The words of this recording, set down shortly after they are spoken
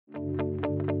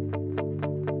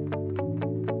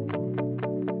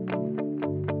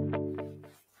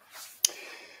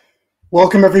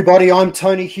Welcome everybody, I'm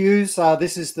Tony Hughes.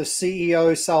 This is the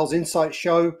CEO Sales Insight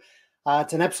Show.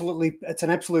 It's an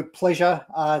absolute pleasure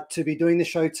to be doing the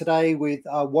show today with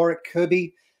Warwick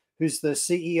Kirby, who's the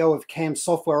CEO of CAM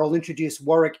Software. I'll introduce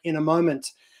Warwick in a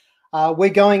moment. We're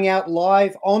going out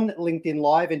live on LinkedIn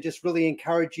Live and just really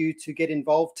encourage you to get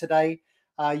involved today.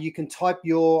 You can type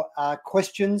your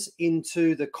questions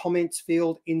into the comments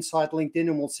field inside LinkedIn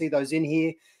and we'll see those in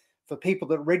here. For people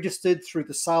that registered through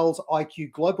the Sales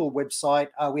IQ Global website,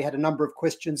 we had a number of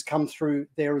questions come through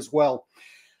there as well.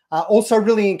 Also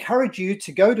really encourage you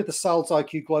to go to the Sales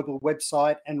IQ Global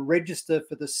website and register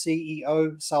for the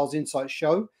CEO Sales Insight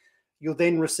Show. You'll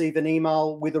then receive an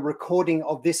email with a recording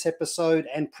of this episode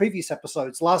and previous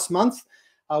episodes. Last month,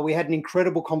 we had an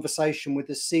incredible conversation with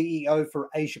the CEO for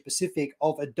Asia Pacific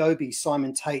of Adobe,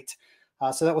 Simon Tate.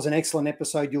 So that was an excellent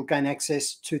episode. You'll gain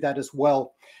access to that as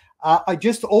well. I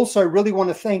just also really want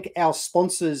to thank our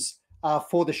sponsors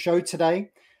for the show today.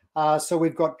 So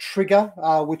we've got Trigger,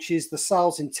 which is the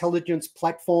sales intelligence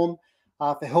platform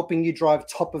for helping you drive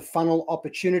top of funnel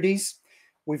opportunities.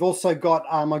 We've also got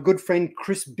my good friend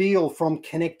Chris Beal from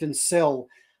Connect and Sell.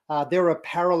 They're a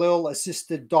parallel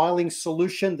assisted dialing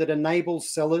solution that enables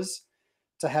sellers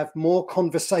to have more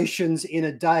conversations in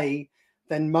a day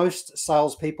than most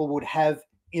salespeople would have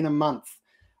in a month.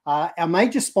 Our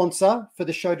major sponsor for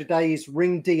the show today is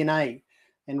Ring DNA,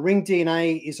 and Ring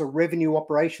DNA is a revenue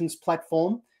operations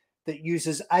platform that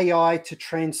uses AI to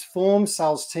transform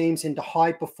sales teams into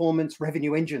high-performance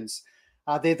revenue engines.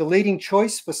 They're the leading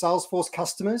choice for Salesforce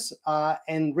customers,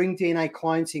 and Ring DNA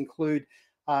clients include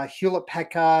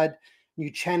Hewlett-Packard,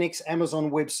 Nutanix,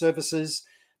 Amazon Web Services.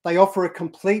 They offer a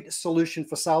complete solution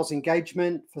for sales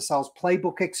engagement, for sales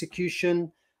playbook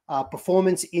execution,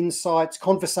 performance insights,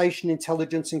 conversation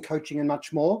intelligence and coaching, and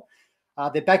much more.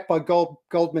 They're backed by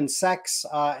Goldman Sachs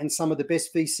and some of the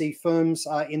best VC firms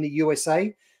in the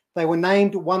USA. They were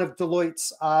named one of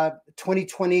Deloitte's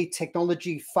 2020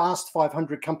 Technology Fast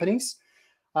 500 companies.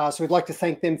 So we'd like to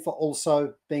thank them for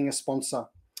also being a sponsor.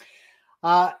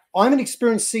 I'm an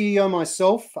experienced CEO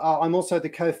myself. I'm also the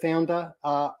co-founder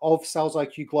of Sales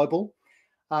IQ Global.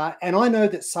 And I know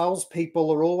that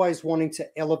salespeople are always wanting to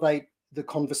elevate the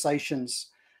conversations.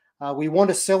 We want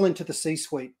to sell into the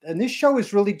C-suite. And this show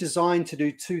is really designed to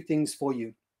do two things for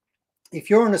you. If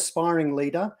you're an aspiring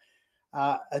leader,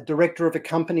 a director of a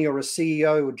company or a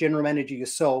CEO or general manager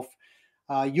yourself,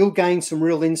 you'll gain some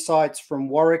real insights from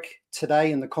Warwick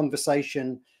today in the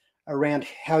conversation around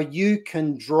how you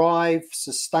can drive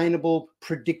sustainable,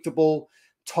 predictable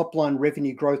top-line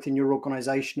revenue growth in your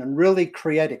organization and really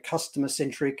create a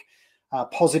customer-centric,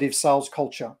 positive sales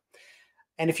culture.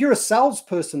 And if you're a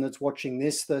salesperson that's watching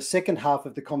this, the second half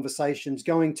of the conversation is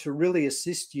going to really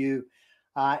assist you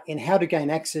in how to gain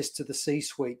access to the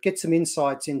C-suite, get some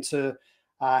insights into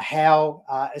how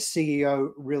a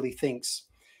CEO really thinks.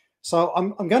 So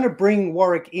I'm going to bring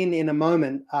Warwick in a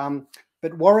moment,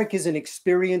 but Warwick is an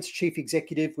experienced chief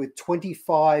executive with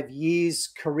 25 years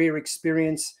career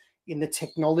experience in the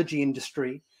technology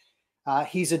industry.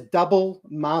 He's a double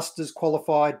master's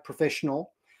qualified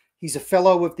professional. He's a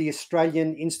fellow of the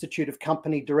Australian Institute of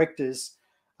Company Directors,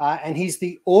 and he's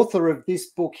the author of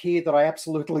this book here that I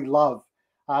absolutely love,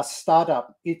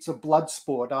 Startup, It's a Blood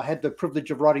Sport. I had the privilege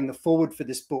of writing the foreword for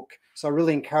this book, so I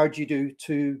really encourage you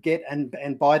to get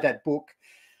and buy that book.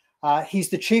 He's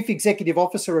the Chief Executive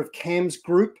Officer of CAMS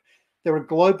Group. They're a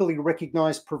globally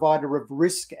recognized provider of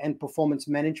risk and performance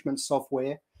management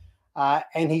software,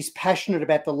 and he's passionate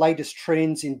about the latest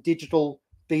trends in digital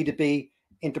B2B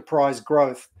enterprise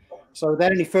growth. So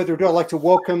without any further ado, I'd like to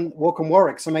welcome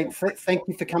Warwick. So mate, thank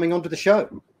you for coming onto the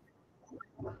show.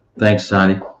 Thanks,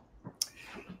 Tony.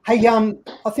 Hey,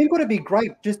 I think what would be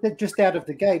great, just out of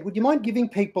the gate, would you mind giving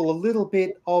people a little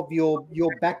bit of your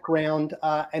background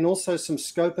and also some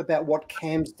scope about what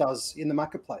CAMS does in the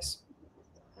marketplace?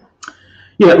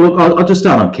 Yeah, look, I'll just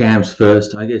start on CAMS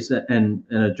first, I guess, and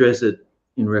address it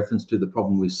in reference to the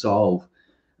problem we solve.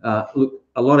 Look,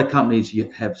 a lot of companies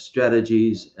have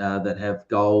strategies that have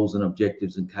goals and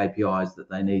objectives and KPIs that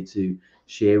they need to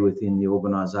share within the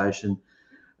organization.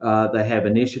 They have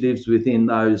initiatives within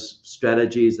those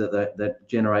strategies that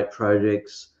generate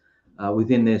projects.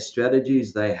 Within their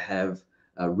strategies, they have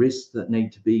risks that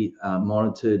need to be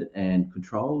monitored and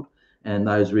controlled. And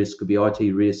those risks could be IT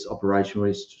risks, operational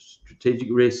risks, strategic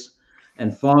risks.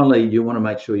 And finally, you want to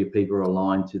make sure your people are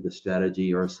aligned to the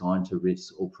strategy or assigned to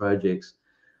risks or projects.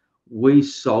 We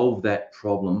solve that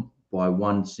problem by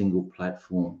one single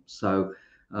platform. So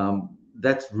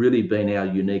that's really been our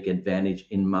unique advantage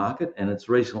in market, and it's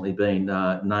recently been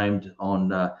named on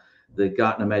the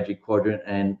Gartner Magic Quadrant,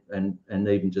 and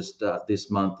even just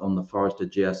this month on the Forrester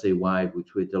GRC Wave,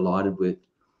 which we're delighted with.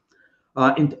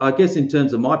 I guess in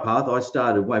terms of my path, I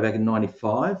started way back in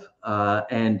 '95,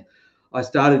 and I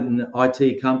started in an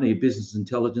IT company, a business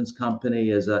intelligence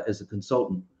company, as a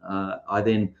consultant. I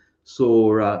then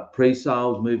saw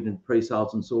pre-sales, moved into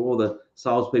pre-sales, and saw all the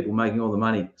salespeople making all the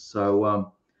money.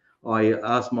 So I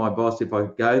asked my boss if I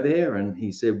could go there, and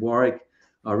he said, "Warwick,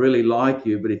 I really like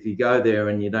you, but if you go there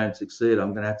and you don't succeed,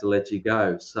 I'm going to have to let you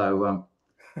go." So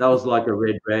that was like a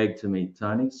red rag to me,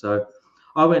 Tony. So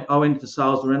I went into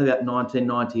sales around about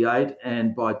 1998,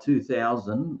 and by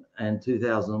 2000 and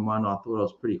 2001, I thought I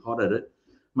was pretty hot at it,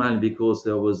 mainly because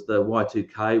there was the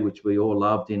Y2K, which we all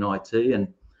loved in IT,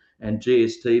 and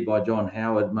GST by John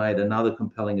Howard made another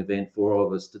compelling event for all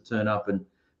of us to turn up and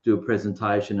do a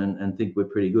presentation and think we're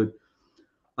pretty good.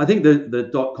 I think the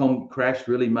dot-com crash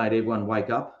really made everyone wake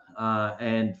up,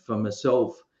 and for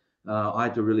myself, I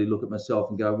had to really look at myself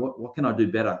and go, what can I do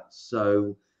better?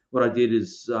 So what I did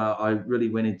is I really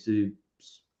went into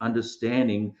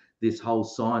understanding this whole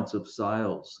science of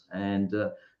sales, and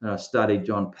I studied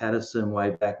John Patterson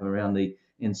way back around the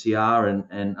NCR,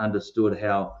 and understood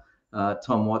how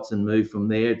Tom Watson moved from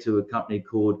there to a company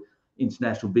called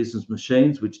International Business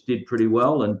Machines, which did pretty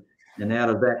well, and out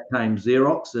of that came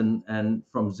Xerox, and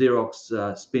from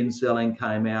Xerox, spin selling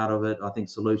came out of it, I think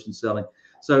solution selling.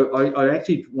 So I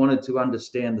actually wanted to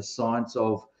understand the science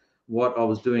of what I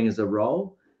was doing as a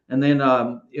role. And then,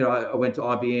 I went to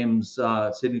IBM's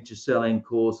signature selling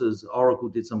courses. Oracle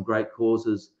did some great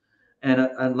courses, and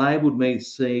it enabled me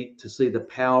to see the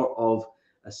power of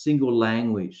a single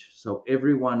language. So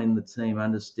everyone in the team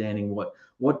understanding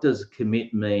what does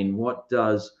commit mean, what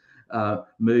does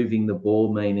moving the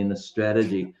ball mean in a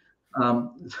strategy.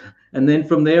 And then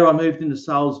from there, I moved into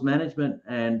sales management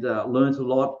and learned a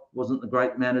lot. Wasn't a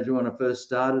great manager when I first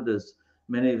started, as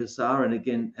many of us are, and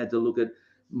again, had to look at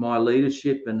my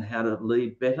leadership and how to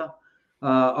lead better.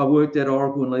 I worked at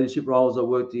Oracle in leadership roles. I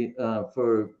worked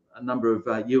for a number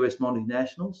of US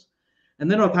multinationals. And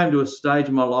then I came to a stage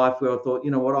in my life where I thought, you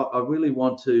know what, I really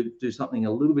want to do something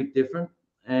a little bit different.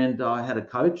 And I had a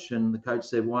coach, and the coach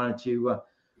said, why don't you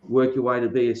work your way to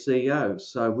be a CEO?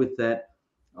 So with that,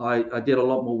 I did a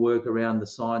lot more work around the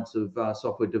science of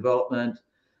software development.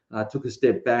 Took a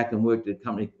step back and worked at a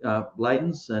company,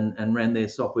 Leighton's, and ran their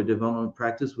software development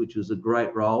practice, which was a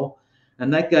great role.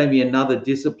 And that gave me another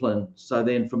discipline. So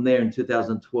then from there in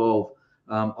 2012,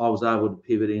 I was able to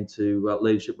pivot into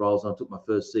leadership roles. I took my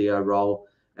first CEO role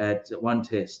at One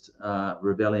Test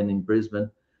Rebellion in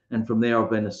Brisbane. And from there, I've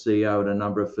been a CEO at a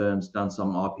number of firms, done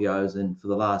some IPOs, and for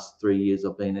the last 3 years,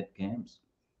 I've been at CAMS.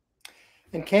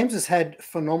 And CAMS has had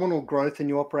phenomenal growth, and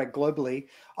you operate globally.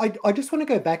 I just want to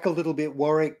go back a little bit,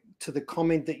 Warwick, to the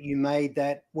comment that you made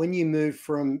that when you moved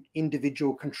from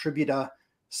individual contributor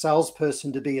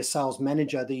salesperson to be a sales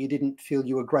manager, that you didn't feel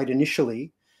you were great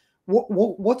initially.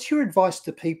 What's your advice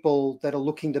to people that are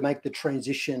looking to make the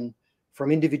transition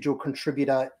from individual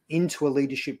contributor into a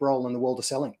leadership role in the world of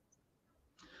selling?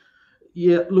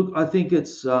 Yeah, look, I think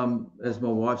it's, as my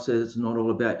wife says, it's not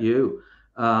all about you.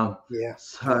 Yeah.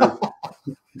 So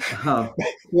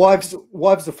wives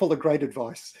are full of great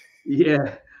advice.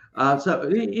 Yeah. So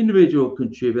individual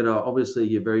contributor, obviously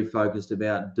you're very focused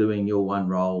about doing your one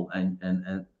role and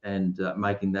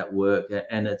making that work.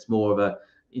 And it's more of a,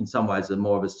 in some ways,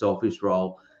 more of a selfish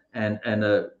role. And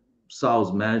a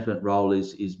sales management role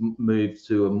is moved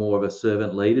to a more of a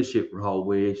servant leadership role,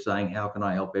 where you're saying, how can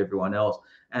I help everyone else?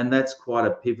 And that's quite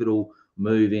a pivotal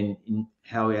move in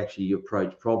how actually you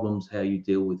approach problems, how you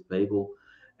deal with people.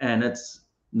 And it's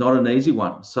not an easy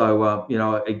one. So,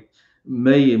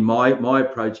 me and my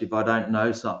approach, if I don't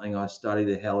know something, I study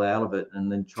the hell out of it and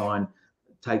then try and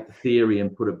take the theory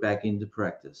and put it back into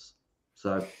practice.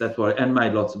 So that's what, and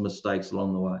made lots of mistakes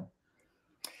along the way.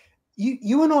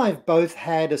 You and I have both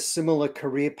had a similar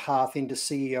career path into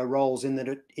CEO roles, in that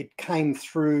it came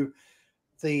through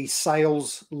the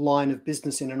sales line of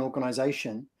business in an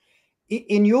organization.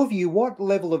 In your view, what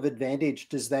level of advantage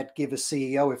does that give a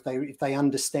CEO if they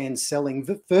understand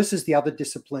selling versus the other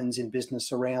disciplines in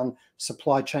business around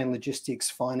supply chain, logistics,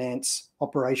 finance,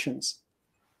 operations?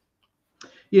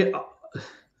 Yeah,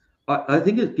 I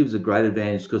think it gives a great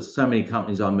advantage, because so many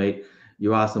companies I meet,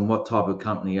 you ask them, what type of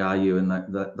company are you? And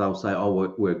they'll say,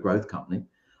 oh, we're a growth company.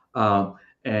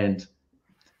 And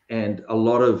a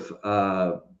lot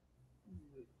of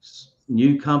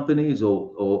new companies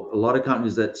or a lot of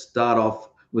companies that start off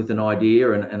with an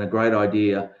idea and a great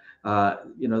idea,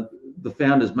 the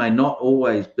founders may not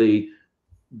always be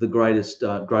the greatest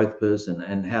growth person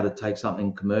and how to take something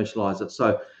and commercialize it.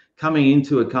 So coming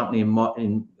into a company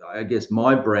in I guess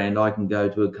my brand, I can go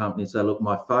to a company and say, look,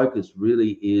 my focus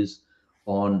really is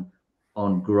on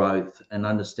growth and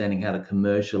understanding how to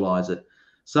commercialize it.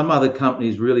 Some other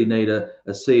companies really need a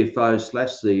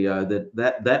CFO/CEO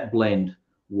that blend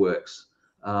works.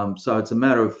 So it's a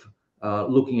matter of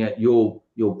looking at your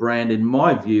brand. In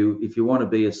my view, if you want to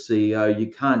be a CEO,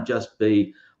 you can't just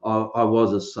be, I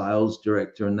was a sales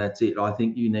director and that's it. I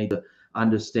think you need to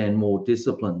understand more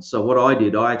discipline. So what I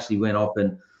did, I actually went off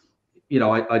and,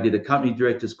 I did a company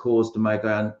director's course to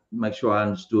make sure I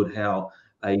understood how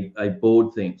a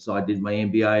board thinks. So I did my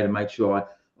MBA to make sure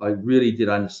I really did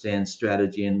understand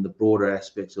strategy and the broader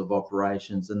aspects of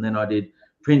operations. And then I did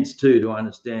Prince 2 to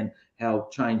understand how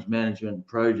change management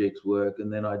projects work.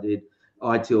 And then I did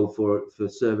ITIL for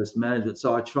service management.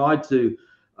 So I tried to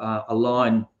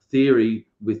align theory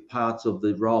with parts of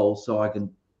the role so I can,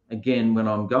 again, when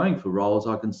I'm going for roles,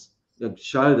 I can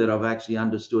show that I've actually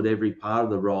understood every part of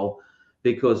the role.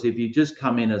 Because if you just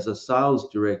come in as a sales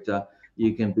director,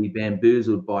 you can be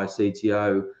bamboozled by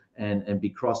CTO and be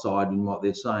cross-eyed in what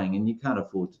they're saying, and you can't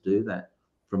afford to do that,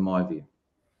 from my view.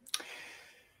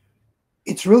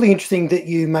 It's really interesting that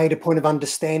you made a point of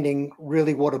understanding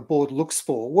really what a board looks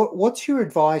for. What's your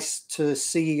advice to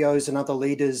CEOs and other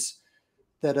leaders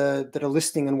that are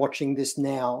listening and watching this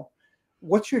now?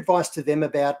 What's your advice to them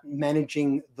about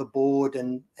managing the board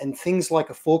and things like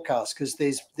a forecast? Because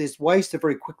there's ways to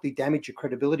very quickly damage your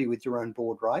credibility with your own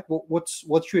board, right? What's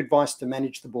your advice to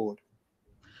manage the board?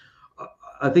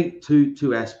 I think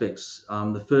two aspects.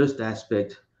 The first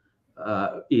aspect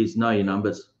is know your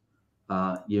numbers.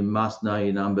 You must know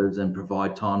your numbers and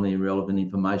provide timely and relevant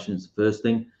information is the first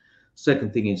thing.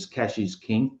 Second thing is cash is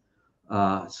king.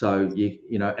 So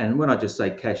and when I just say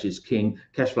cash is king,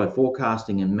 cash flow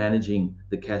forecasting and managing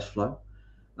the cash flow.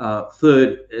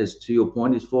 Third, as to your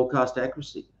point, is forecast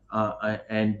accuracy,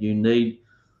 and you need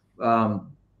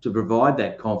to provide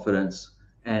that confidence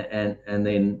and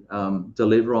then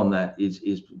deliver on that. Is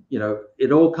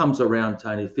it all comes around,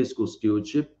 Tony, fiscal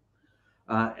stewardship,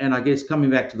 and I guess coming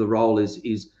back to the role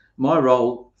is my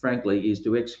role, frankly, is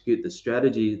to execute the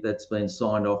strategy that's been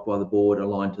signed off by the board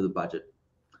aligned to the budget.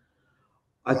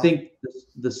 I think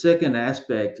the second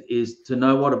aspect is to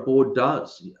know what a board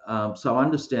does. So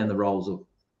understand the roles of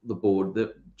the board,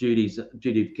 the duty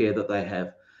of care that they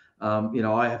have.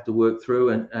 I have to work through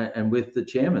and with the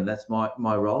chairman. That's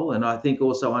my role. And I think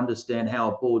also understand how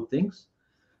a board thinks.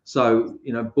 So,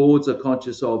 boards are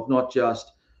conscious of not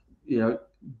just,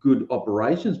 good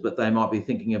operations, but they might be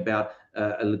thinking about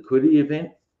a liquidity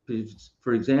event.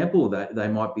 For example, they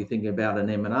might be thinking about an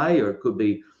M&A, or it could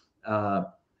be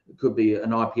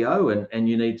an IPO, and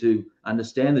you need to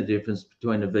understand the difference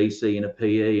between a VC and a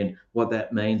PE and what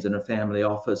that means in a family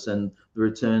office and the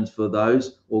returns for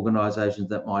those organizations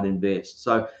that might invest.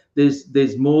 So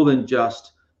there's more than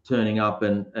just turning up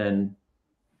and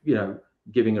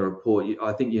giving a report.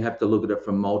 I think you have to look at it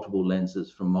from multiple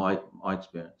lenses, from my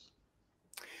experience.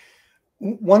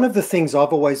 One of the things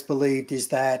I've always believed is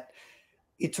that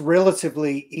it's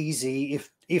relatively easy,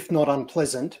 if not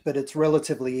unpleasant, but it's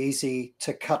relatively easy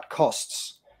to cut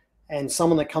costs. And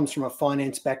someone that comes from a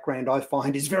finance background, I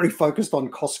find, is very focused on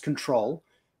cost control.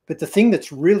 But the thing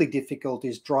that's really difficult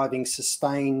is driving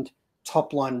sustained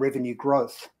top-line revenue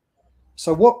growth.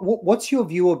 So what's your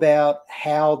view about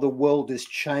how the world has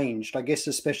changed? I guess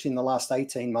especially in the last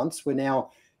 18 months, we're now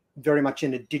very much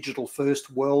in a digital-first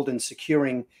world, and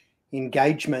securing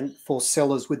engagement for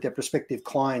sellers with their prospective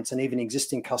clients and even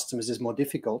existing customers is more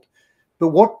difficult.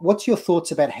 But what's your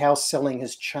thoughts about how selling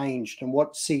has changed and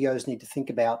what CEOs need to think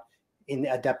about in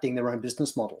adapting their own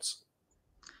business models?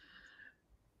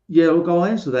 Yeah, look, I'll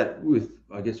answer that with,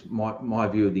 I guess, my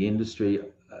view of the industry.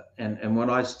 And when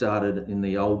I started in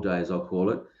the old days, I'll call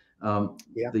it,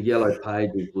 the Yellow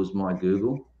Pages was my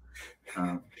Google.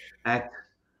 Act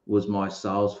was my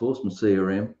Salesforce, my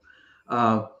CRM.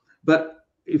 But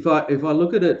if I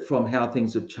look at it from how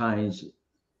things have changed,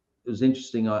 it was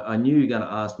interesting. I knew you were going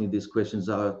to ask me this question,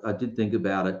 so I did think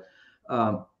about it.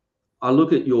 I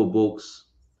look at your books.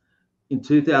 In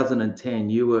 2010,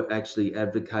 you were actually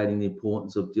advocating the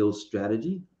importance of deal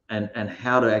strategy and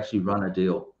how to actually run a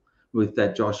deal with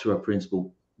that Joshua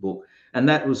Principle book. And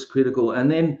that was critical. And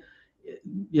then,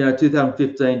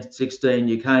 2015 to 16,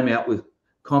 you came out with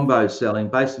combo selling,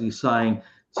 basically saying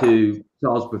to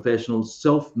sales professionals,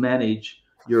 self-manage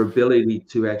your ability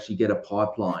to actually get a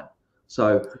pipeline.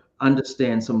 So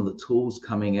understand some of the tools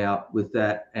coming out with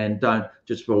that, and don't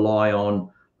just rely on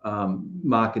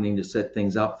marketing to set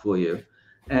things up for you.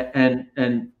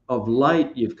 And of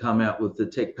late, you've come out with the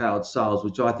tech-powered sales,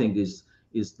 which I think is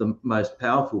is the most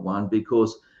powerful one,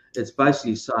 because it's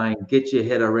basically saying get your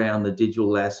head around the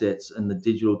digital assets and the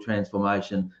digital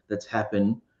transformation that's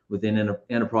happened within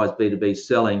enterprise B2B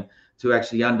selling to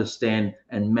actually understand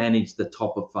and manage the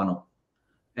top of funnel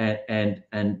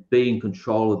and be in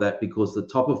control of that, because the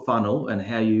top of funnel and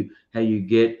how you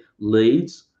get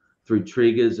leads through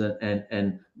triggers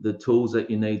and the tools that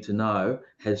you need to know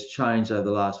has changed over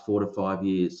the last 4 to 5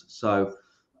 years. So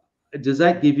does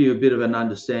that give you a bit of an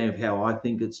understanding of how I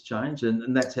think it's changed?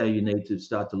 And that's how you need to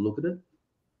start to look at it?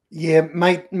 Yeah,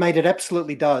 mate, it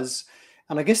absolutely does.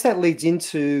 And I guess that leads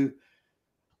into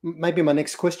maybe my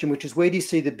next question, which is, where do you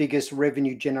see the biggest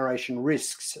revenue generation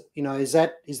risks? You know, is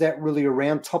that really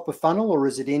around top of funnel, or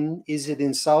is it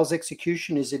in sales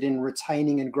execution? Is it in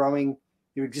retaining and growing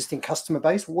your existing customer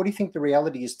base? What do you think the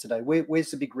reality is today?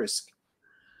 Where's the big risk?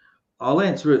 I'll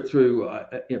answer it through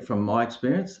from my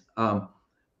experience.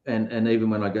 And even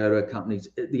when I go to companies,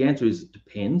 the answer is it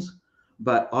depends.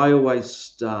 But I always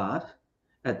start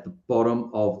at the bottom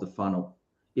of the funnel.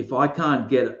 If I can't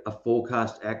get a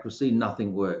forecast accuracy,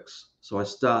 nothing works. So I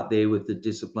start there with the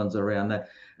disciplines around that.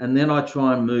 And then I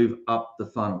try and move up the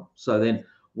funnel. So then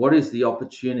what is the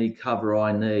opportunity cover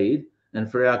I need? And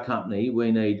for our company,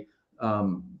 we need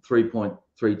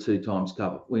 3.32 times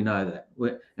cover. We know that.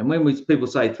 And when people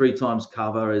say 3 times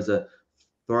cover as a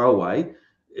throwaway,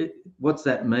 what's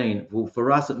that mean? Well,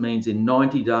 for us, it means in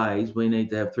 90 days, we need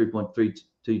to have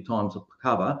 3.32 times of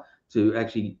cover to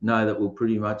actually know that we'll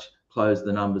pretty much close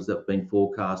the numbers that we've been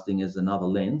forecasting as another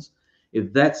lens.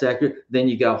 If that's accurate, then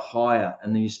you go higher,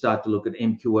 and then you start to look at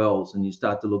MQLs, and you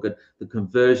start to look at the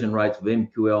conversion rates of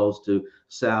MQLs to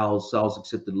sales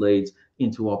accepted leads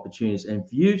into opportunities. And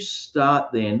if you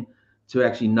start then to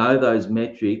actually know those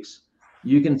metrics,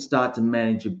 you can start to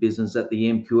manage your business at the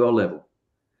MQL level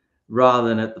rather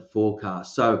than at the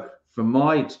forecast. So from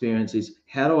my experience is,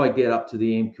 how do I get up to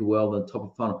the MQL, the top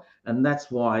of funnel? And that's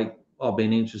why I've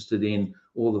been interested in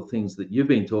all the things that you've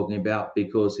been talking about,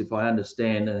 because if I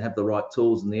understand and have the right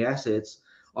tools and the assets,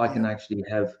 I can actually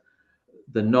have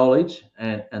the knowledge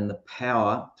and the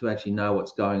power to actually know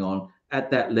what's going on at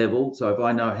that level. So if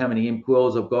I know how many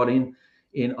MQLs I've got in,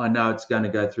 I know it's going to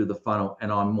go through the funnel,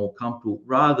 and I'm more comfortable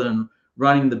rather than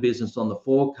running the business on the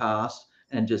forecast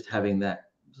and just having that.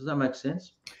 Does that make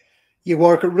sense? Yeah,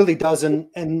 Warwick, it really does.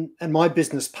 And my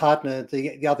business partner,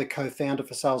 the other co-founder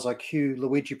for Sales IQ,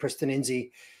 Luigi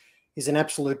Prestonenzi, is an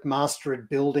absolute master at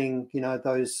building, you know,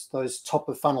 those top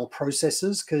of funnel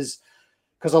processes. Because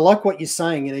I like what you're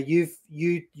saying. You know,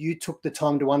 you took the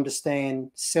time to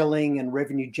understand selling and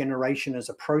revenue generation as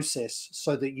a process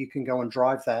so that you can go and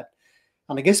drive that.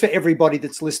 And I guess for everybody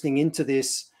that's listening into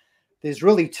this, there's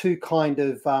really two kind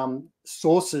of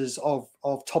sources of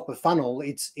top of funnel.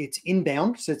 It's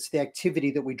inbound, so it's the activity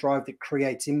that we drive that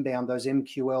creates inbound, those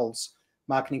MQLs,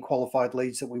 marketing qualified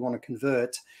leads that we want to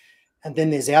convert. And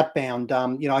then there's outbound.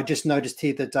 You know, I just noticed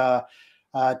here that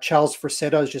Charles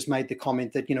Frassetto has just made the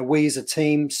comment that, you know, we as a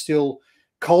team still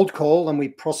cold call and we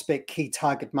prospect key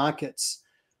target markets,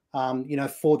 you know,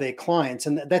 for their clients.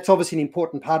 And that's obviously an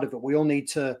important part of it. We all need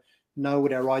to know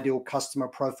what our ideal customer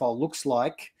profile looks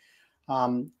like.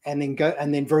 And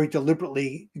then very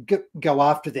deliberately go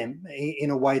after them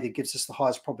in a way that gives us the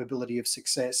highest probability of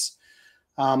success.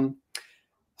 I'm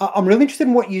really interested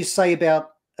in what you say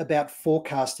about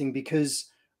forecasting, because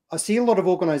I see a lot of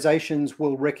organizations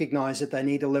will recognize that they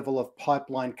need a level of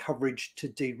pipeline coverage to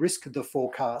de-risk the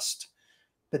forecast.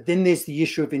 But then there's the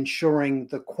issue of ensuring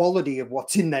the quality of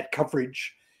what's in that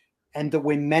coverage, and that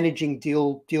we're managing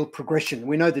deal progression.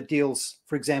 We know the deals,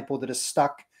 for example, that are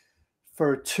stuck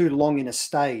for too long in a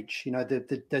stage, you know,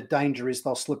 the danger is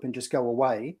they'll slip and just go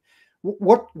away.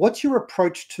 What's your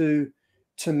approach to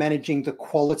managing the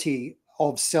quality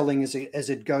of selling as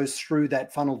it goes through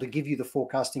that funnel to give you the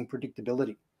forecasting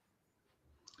predictability?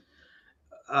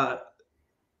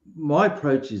 My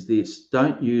approach is this: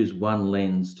 don't use one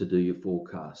lens to do your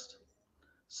forecast.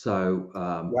 So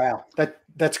wow,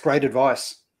 that's great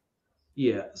advice.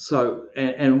 Yeah. So,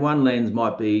 and one lens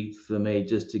might be for me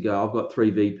just to go, I've got 3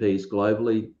 VPs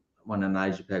globally, one in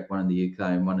Asia Pac, one in the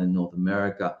UK, and one in North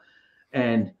America.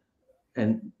 And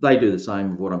they do the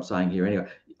same of what I'm saying here anyway.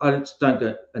 I just don't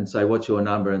go and say, what's your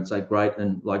number? And say, great.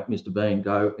 And like Mr. Bean,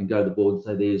 go to the board and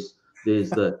say, there's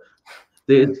the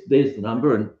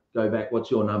number, and go back,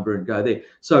 what's your number, and go there.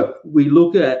 So we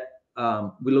look at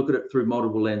it through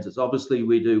multiple lenses. Obviously,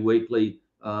 we do weekly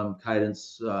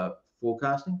cadence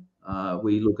forecasting.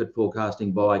 We look at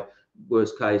forecasting by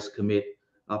worst case, commit,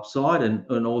 upside,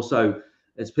 and also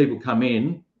as people come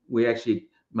in, we actually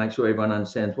make sure everyone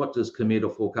understands, what does commit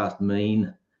or forecast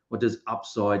mean? What does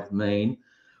upside mean?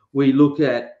 We look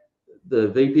at the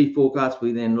VP forecast,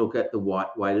 we then look at the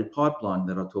weighted pipeline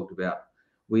that I talked about.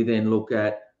 We then look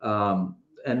at, and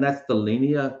that's the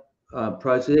linear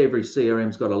process. Every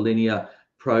CRM's got a linear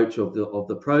approach of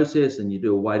the process, and you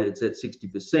do a weighted, it's at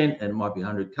 60%, and it might be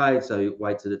 100K, so it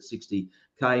weights it at 60K,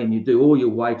 and you do all your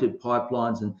weighted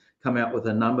pipelines and come out with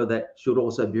a number that should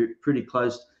also be pretty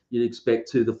close, you'd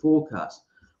expect, to the forecast.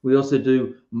 We also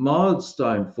do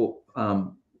milestone for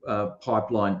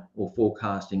pipeline or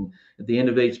forecasting. At the end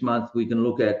of each month, we can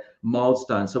look at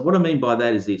milestones. So what I mean by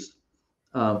that is this: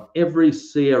 every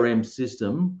CRM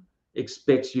system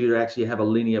expects you to actually have a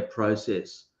linear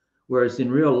process, whereas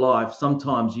in real life,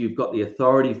 sometimes you've got the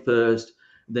authority first,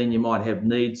 then you might have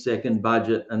need second,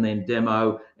 budget, and then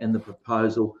demo and the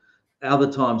proposal.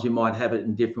 Other times you might have it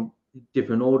in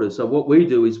different orders. So what we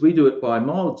do is we do it by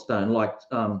milestone, like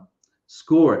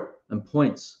score it and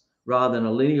points rather than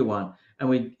a linear one. And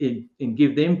we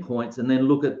give them points and then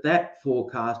look at that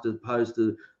forecast as opposed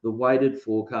to the weighted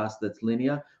forecast that's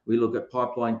linear. We look at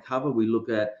pipeline cover, we look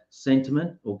at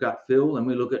sentiment or gut feel, and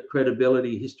we look at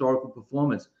credibility, historical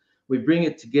performance. We bring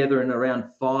it together in around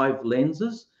 5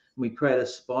 lenses. We create a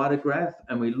spider graph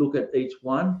and we look at each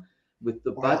one with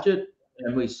the budget,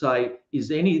 and we say,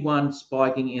 is anyone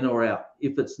spiking in or out?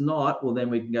 If it's not, well, then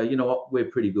we can go, you know what, we're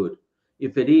pretty good.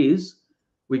 If it is,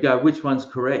 we go, which one's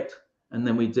correct? And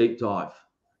then we deep dive.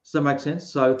 Does that make sense?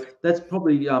 So that's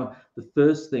probably the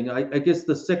first thing. I guess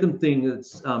the second thing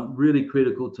that's really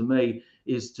critical to me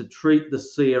is to treat the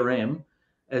CRM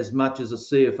as much as a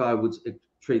CFO would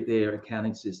treat their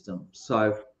accounting system.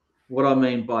 So what I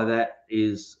mean by that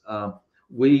is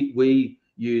we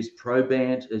use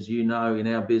Proband, as you know, in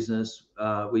our business.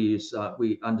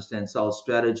 We understand sales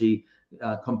strategy,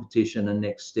 competition, and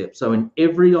next step. So in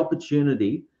every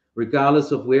opportunity,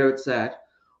 regardless of where it's at,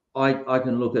 I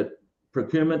can look at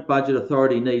procurement, budget,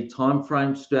 authority, need, time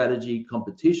frame, strategy,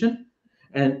 competition.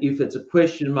 And if it's a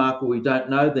question mark or we don't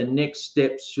know, the next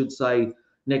steps should say,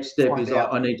 next step is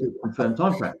I need to confirm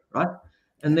time frame, right?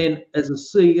 And then as a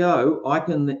CEO,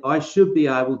 I should be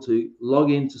able to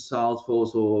log into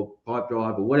Salesforce or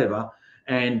Pipedrive or whatever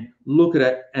and look at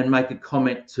it and make a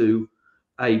comment to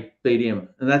a BDM.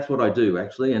 And that's what I do,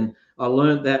 actually. And I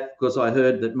learned that because I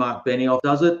heard that Mark Benioff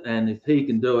does it, and if he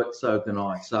can do it, so can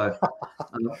I. So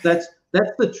that's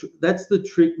the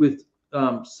trick with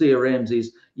CRMs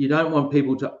is you don't want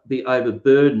people to be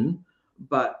overburdened,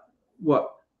 but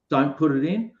don't put it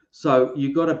in. So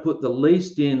you've got to put the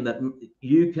least in that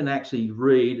you can actually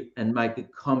read and make a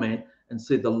comment and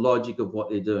see the logic of what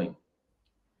they're doing.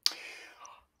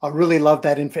 I really love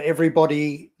that. And for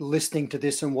everybody listening to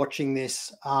this and watching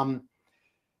this,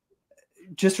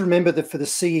 just remember that for the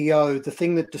CEO, the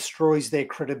thing that destroys their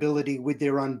credibility with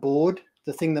their own board,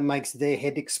 the thing that makes their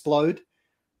head explode,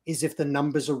 is if the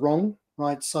numbers are wrong,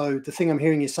 right? So the thing I'm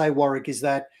hearing you say, Warwick, is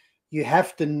that you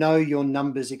have to know your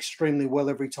numbers extremely well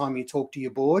every time you talk to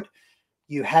your board.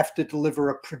 You have to deliver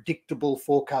a predictable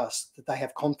forecast that they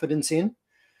have confidence in.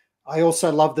 I also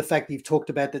love the fact that you've talked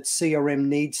about that CRM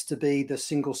needs to be the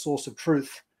single source of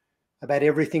truth about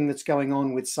everything that's going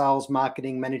on with sales,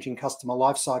 marketing, managing customer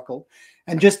lifecycle.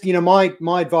 And just,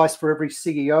 my advice for every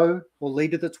CEO or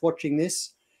leader that's watching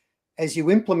this, as you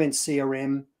implement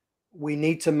CRM, we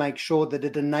need to make sure that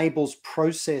it enables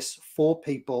process for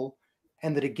people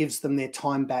and that it gives them their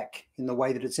time back in the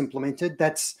way that it's implemented.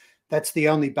 That's the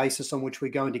only basis on which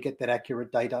we're going to get that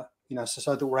accurate data,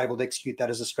 so that we're able to execute that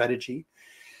as a strategy.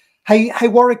 Hey,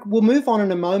 Warwick, we'll move on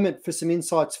in a moment for some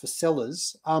insights for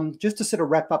sellers. Just to sort of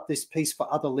wrap up this piece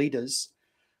for other leaders,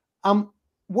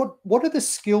 what are the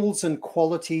skills and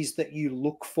qualities that you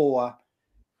look for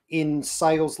in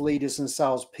sales leaders and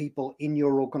salespeople in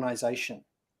your organization?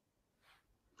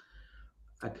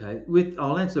 Okay,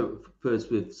 I'll answer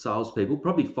first with salespeople,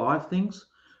 probably 5 things.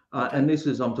 Okay. And this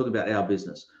is, I'm talking about our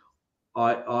business.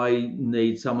 I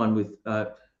need someone with,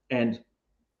 and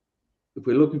if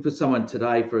we're looking for someone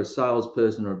today for a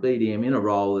salesperson or a BDM in a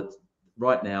role that's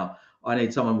right now, I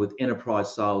need someone with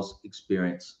enterprise sales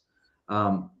experience.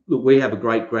 Look, we have a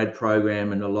great grad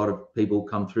program and a lot of people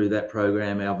come through that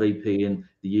program. Our VP in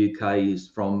the UK is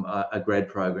from a grad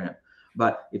program.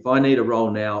 But if I need a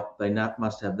role now, they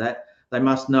must have that. They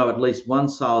must know at least one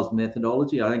sales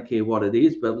methodology. I don't care what it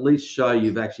is, but at least show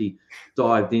you've actually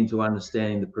dived into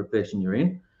understanding the profession you're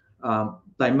in.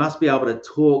 They must be able to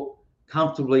talk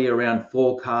comfortably around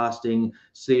forecasting,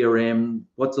 CRM,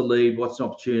 what's a lead, what's an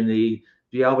opportunity,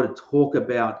 be able to talk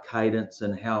about cadence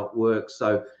and how it works.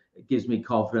 So it gives me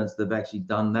confidence they've actually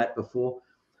done that before.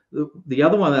 The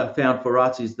other one that I found for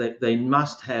us is that they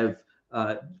must have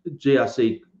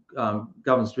GRC,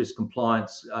 governance risk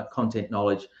compliance, content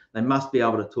knowledge. They must be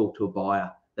able to talk to a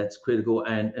buyer That's critical.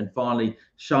 And finally,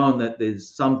 showing that there's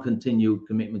some continued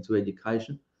commitment to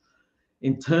education.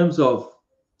 In terms of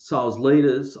sales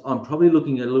leaders, I'm probably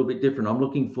looking at a little bit different. I'm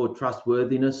looking for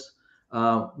trustworthiness.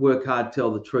 Work hard,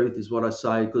 tell the truth is what I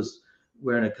say, because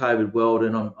we're in a COVID world,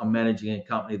 and I'm managing a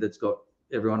company that's got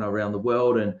everyone around the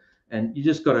world, and you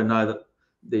just got to know that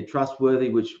they're trustworthy,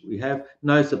 which we have.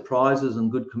 No surprises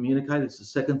and good communicators. It's the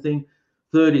second thing.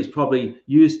 Third is probably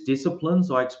use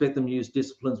disciplines. I expect them to use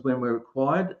disciplines when we're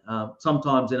required.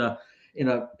 Sometimes in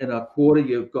a quarter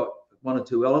you've got one or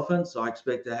two elephants. I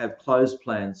expect to have close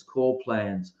plans, call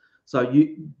plans. So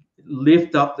you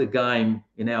lift up the game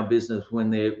in our business when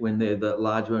they're the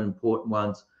larger and important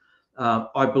ones.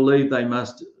 I believe they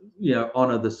must,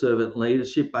 honour the servant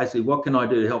leadership. Basically, what can I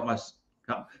do to help my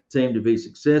team to be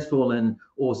successful, and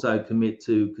also commit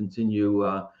to continue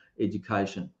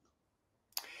education.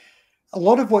 A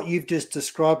lot of what you've just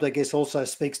described, I guess, also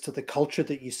speaks to the culture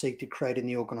that you seek to create in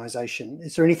the organisation.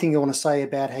 Is there anything you want to say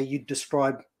about how you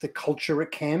describe the culture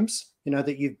at CAMS,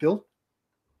 that you've built?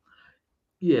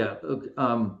 Yeah, look,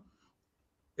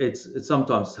 it's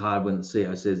sometimes hard when the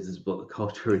CEO says this is what the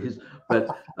culture is, but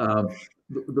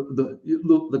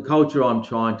the culture I'm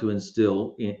trying to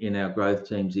instill in our growth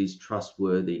teams is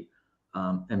trustworthy,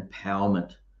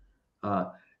 empowerment.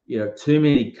 Too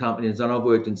many companies, and I've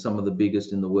worked in some of the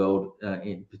biggest in the world,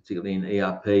 particularly in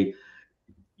ERP.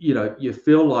 You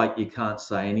feel like you can't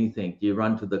say anything. You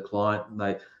run to the client,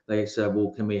 and they say,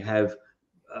 "Well, can we have,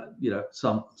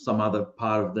 some other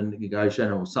part of the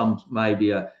negotiation, or some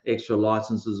maybe extra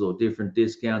licenses or different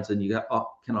discounts?" And you go, "Oh,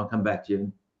 can I come back to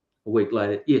you a week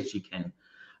later?" Yes, you can.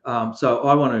 So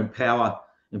I want to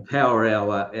empower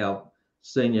our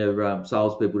senior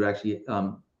salespeople to actually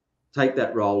take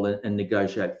that role and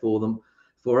negotiate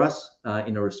for us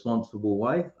in a responsible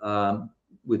way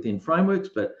within frameworks,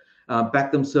 but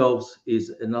back themselves is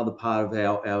another part of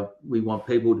our we want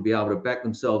people to be able to back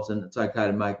themselves, and it's okay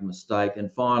to make a mistake.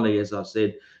 And finally, as I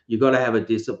said, you've got to have a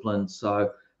discipline.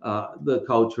 So the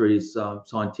culture is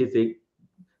scientific,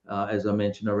 as I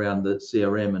mentioned, around the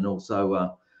CRM, and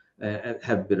also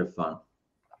have a bit of fun.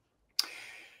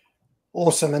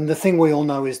 Awesome. And the thing we all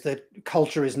know is that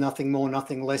culture is nothing more,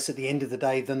 nothing less at the end of the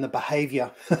day than the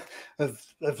behavior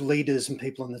of leaders and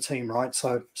people in the team, right?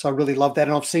 So I really love that.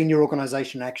 And I've seen your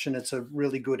organization in action. It's a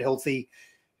really good, healthy,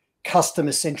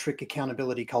 customer-centric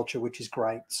accountability culture, which is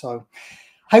great. So,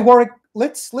 hey, Warwick,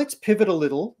 let's pivot a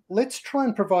little. Let's try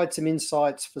and provide some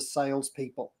insights for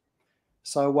salespeople.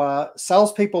 So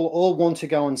salespeople all want to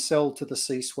go and sell to the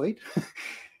C-suite.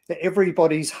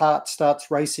 Everybody's heart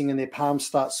starts racing and their palms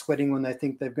start sweating when they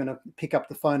think they're going to pick up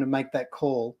the phone and make that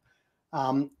call.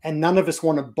 And none of us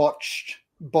want to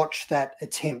botch that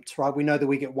attempt, right? We know that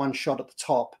we get one shot at the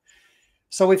top.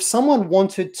 So if someone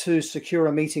wanted to secure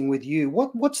a meeting with you,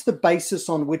 what's the basis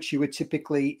on which you would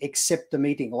typically accept the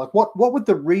meeting? Like what would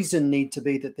the reason need to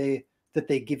be that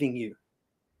they're giving you?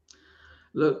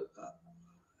 Look,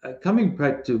 coming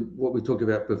back to what we talked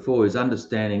about before is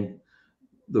understanding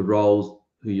the roles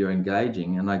who you're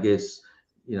engaging. And I guess,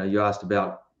 you asked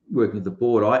about working with the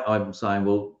board. I'm saying,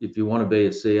 well, if you want to be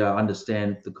a CEO,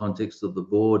 understand the context of the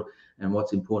board and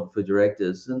what's important for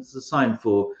directors. And it's the same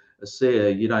for a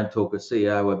CEO. You don't talk to a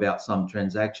CEO about some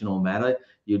transactional matter.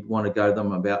 You'd want to go to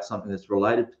them about something that's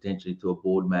related potentially to a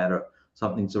board matter.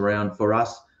 Something's around for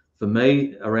us. For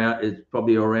me, it's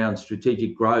probably around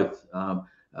strategic growth,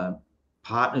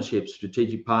 partnerships.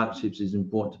 Strategic partnerships is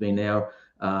important to me now.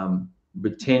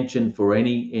 Retention for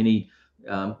any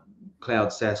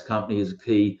cloud SaaS company is a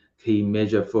key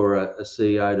measure for a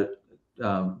CEO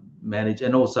to manage,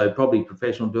 and also probably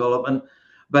professional development.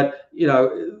 But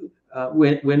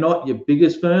we're not your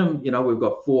biggest firm. We've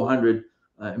got 400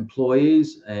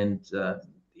 employees, and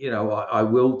I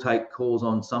will take calls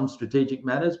on some strategic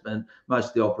matters, but most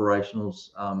of the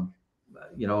operationals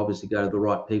obviously go to the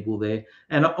right people there.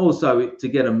 And also to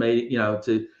get a meeting,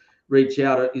 to reach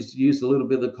out is to use a little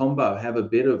bit of the combo, have a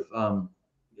bit of,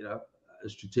 a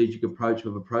strategic approach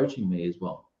of approaching me as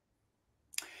well.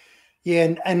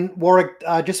 Yeah, and Warwick,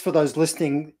 just for those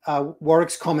listening,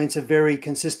 Warwick's comments are very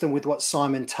consistent with what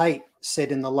Simon Tate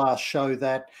said in the last show,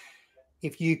 that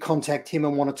if you contact him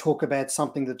and want to talk about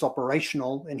something that's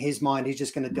operational, in his mind, he's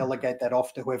just going to delegate that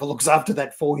off to whoever looks after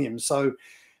that for him. So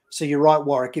you're right,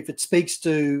 Warwick. If it speaks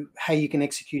to how you can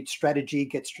execute strategy,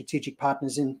 get strategic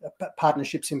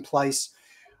partnerships in place,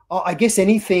 I guess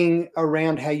anything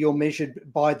around how you're measured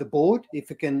by the board,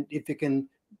 if it can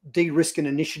de-risk an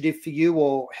initiative for you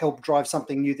or help drive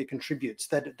something new that contributes,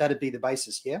 that'd be the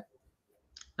basis. Yeah,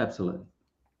 absolutely.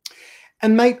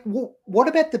 And mate, what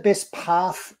about the best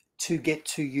path to get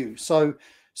to you? So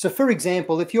for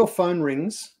example, if your phone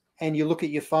rings and you look at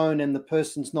your phone and the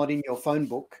person's not in your phone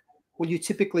book, will you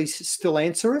typically still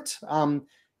answer it?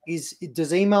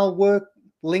 Does email work?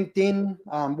 LinkedIn?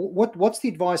 What's the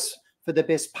advice for the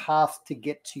best path to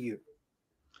get to you?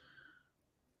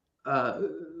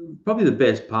 Probably the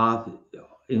best path,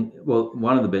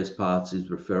 one of the best paths is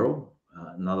referral.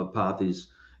 Another path is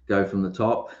go from the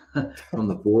top, from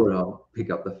the board. I'll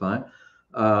pick up the phone.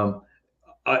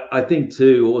 I think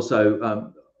too,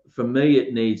 also, for me,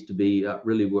 it needs to be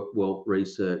really well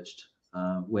researched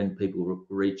when people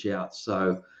reach out.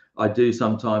 So I do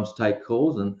sometimes take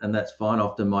calls, and that's fine.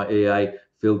 Often my EA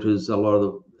filters a lot of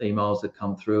the emails that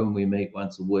come through, and we meet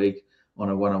once a week on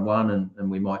a one-on-one,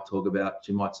 and we might talk about,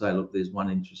 she might say, look, there's one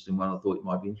interesting one I thought you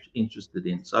might be interested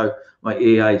in. So my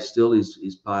EA still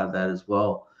is part of that as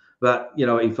well. But, you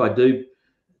know, if I do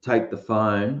take the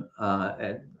phone,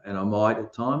 and I might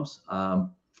at times,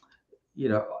 you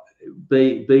know,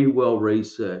 be well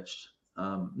researched,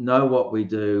 know what we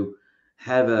do,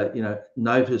 have a, you know,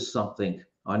 notice something.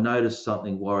 I noticed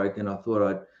something, Warwick, and I thought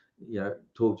I'd, you know,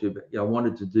 talk to you about, you know, I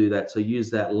wanted to do that. So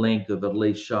use that link of at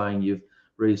least showing you've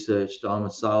researched. I'm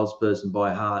a salesperson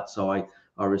by heart, so I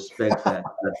respect that.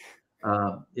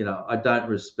 But, you know, I don't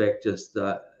respect just,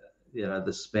 you know,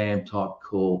 the spam type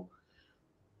call.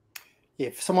 Yeah,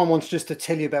 if someone wants just to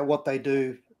tell you about what they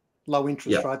do, low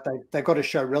interest, right? They've got to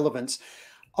show relevance.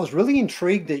 I was really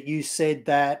intrigued that you said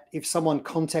that if someone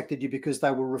contacted you because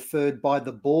they were referred by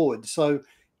the board. So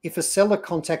if a seller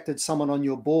contacted someone on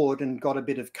your board and got a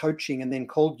bit of coaching and then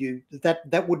called you,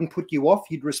 that wouldn't put you off?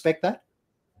 You'd respect that?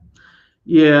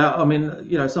 Yeah, I mean,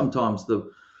 you know, sometimes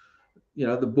you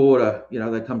know, the board are, you know,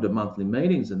 they come to monthly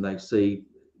meetings and they see,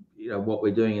 you know, what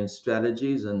we're doing in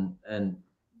strategies, and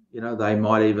you know, they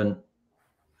might even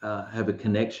have a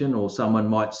connection, or someone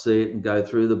might see it and go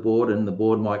through the board, and the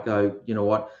board might go, you know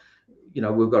what, you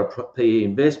know, we've got a PE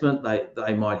investment.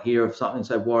 They might hear of something and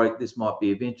say, Warwick, this might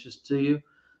be of interest to you.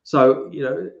 So, you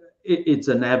know, it's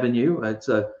an avenue.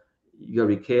 You got to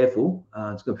be careful.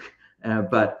 It's got to be,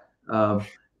 but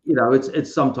you know,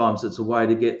 it's sometimes it's a way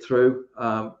to get through.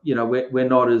 You know, we're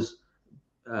not as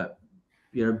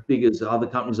you know, big as other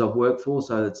companies I've worked for,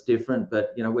 so that's different.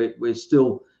 But you know, we're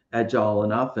still agile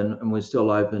enough, and we're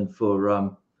still open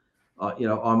for. You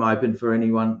know, I'm open for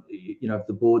anyone. You know, if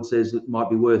the board says it might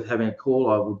be worth having a call,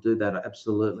 I will do that.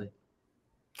 Absolutely.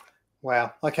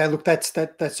 Wow. Okay. Look, that's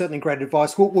certainly great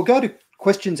advice. We'll go to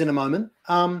questions in a moment.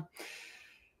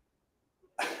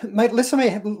 Mate, let's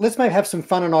maybe have some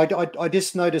fun. And I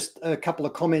just noticed a couple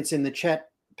of comments in the chat.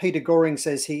 Peter Goring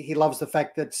says he loves the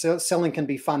fact that selling can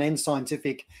be fun and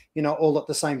scientific, you know, all at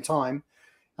the same time.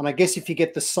 And I guess if you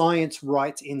get the science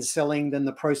right in selling, then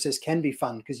the process can be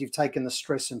fun because you've taken the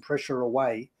stress and pressure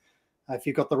away. If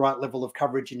you've got the right level of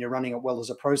coverage and you're running it well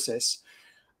as a process.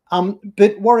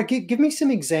 But Warwick, give me some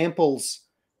examples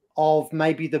of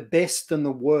maybe the best and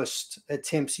the worst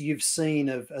attempts you've seen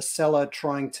of a seller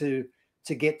trying to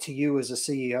get to you as a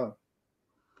CEO.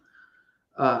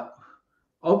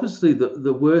 Obviously,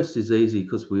 the worst is easy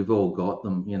because we've all got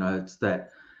them. You know, it's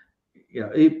that, you know,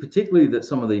 particularly that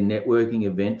some of the networking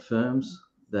event firms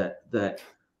that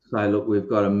say, look, we've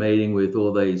got a meeting with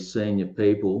all these senior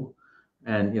people,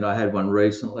 and you know, I had one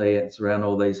recently. It's around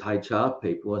all these HR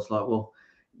people. It's like, well,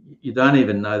 you don't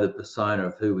even know the persona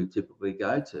of who we typically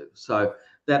go to. So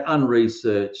that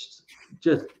unresearched,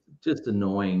 just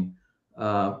annoying.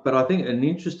 But I think an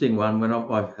interesting one, when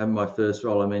I had my first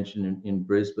role, I mentioned in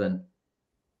Brisbane,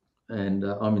 and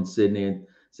I'm in Sydney, and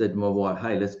said to my wife,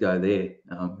 hey, let's go there.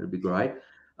 It'd be great.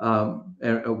 And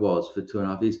it was for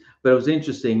 2.5 years. But it was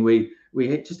interesting. We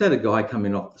just had a guy come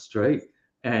in off the street,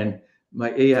 and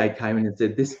my EA came in and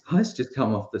said, this guy's just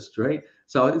come off the street.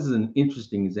 So this is an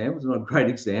interesting example. It's not a great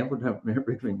example. I don't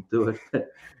remember him do it. But,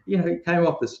 you know, he came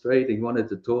off the street. He wanted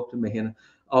to talk to me. And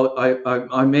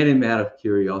I met him out of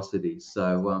curiosity.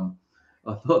 So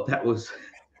I thought that was...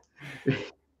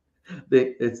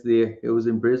 it was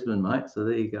in Brisbane, mate. So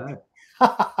there you go.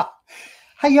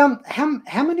 Hey,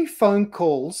 how many phone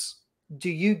calls do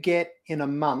you get in a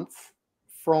month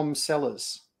from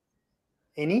sellers?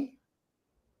 Any?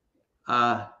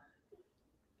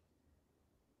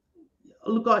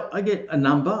 Look, I get a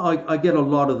number. I get a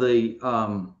lot of the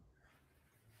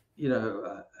you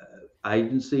know,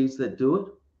 agencies that do it.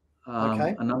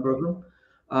 Okay. A number of them.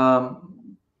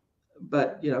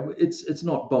 But you know, it's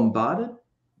not bombarded.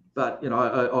 But you know,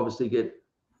 I obviously get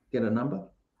a number.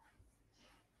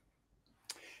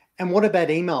 And what about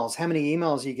emails? How many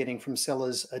emails are you getting from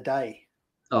sellers a day?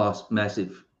 Oh, it's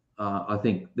massive. I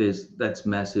think that's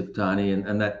massive, Tony,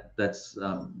 and that's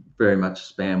very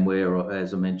much spamware, or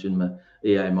as I mentioned, my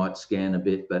EA might scan a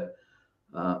bit, but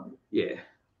yeah.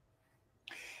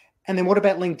 And then what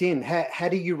about LinkedIn? How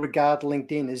do you regard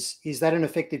LinkedIn? Is that an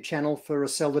effective channel for a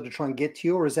seller to try and get to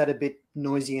you, or is that a bit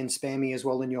noisy and spammy as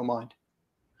well in your mind?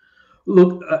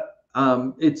 Look,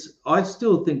 I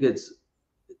still think it's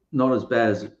not as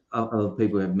bad as other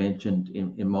people have mentioned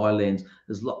in my lens.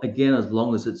 Again, as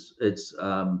long as it's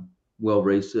well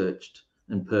researched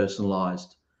and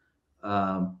personalised.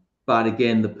 But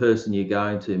again, the person you're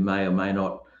going to may or may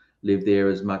not live there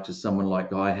as much as someone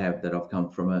like I have, that I've come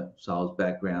from a sales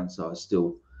background. So I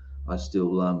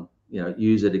still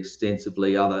use it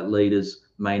extensively. Other leaders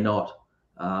may not.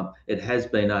 It has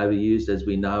been overused, as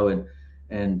we know,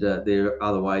 and there are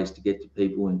other ways to get to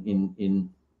people in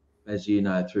as you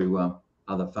know, through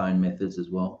other phone methods as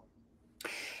well.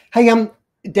 Hey,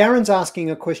 Darren's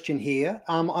asking a question here.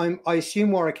 I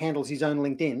assume Warwick handles his own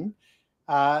LinkedIn.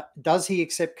 Does he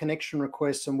accept connection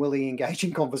requests, and will he engage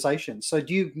in conversations? So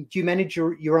do you manage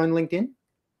your own LinkedIn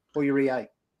or your EA?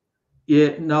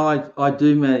 Yeah, no, I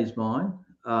do manage mine.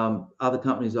 Other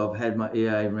companies I've had my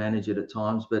EA manage it at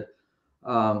times, but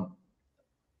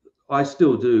I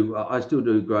still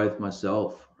do growth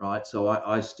myself, right? So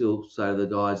I still say to the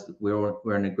guys that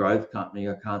we're in a growth company.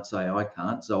 I can't say I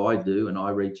can't, so I do, and I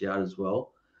reach out as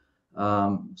well.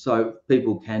 So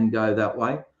people can go that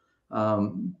way.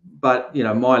 But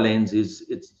my lens is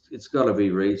it's got to be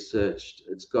researched.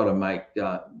 It's got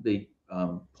to be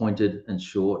pointed and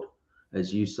short,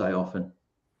 as you say often.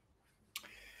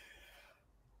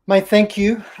 Mate, thank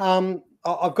you.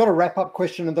 I've got a wrap-up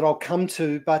question that I'll come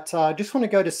to, but I just want to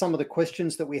go to some of the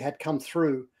questions that we had come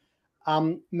through.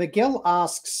 Miguel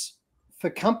asks, for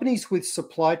companies with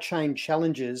supply chain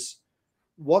challenges,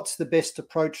 what's the best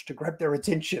approach to grab their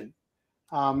attention?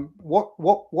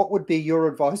 What would be your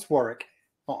advice, Warwick?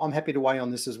 I'm happy to weigh on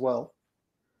this as well.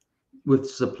 With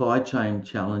supply chain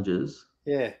challenges?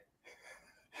 Yeah.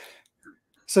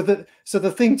 So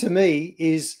the thing to me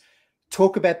is,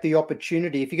 talk about the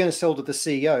opportunity. If you're going to sell to the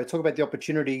CEO, talk about the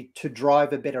opportunity to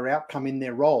drive a better outcome in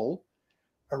their role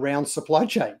around supply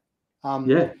chain.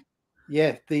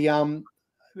 Yeah.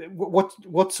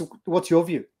 What's your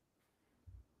view?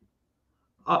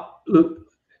 Look,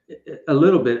 a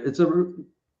little bit. It's again,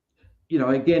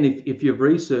 if you've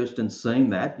researched and seen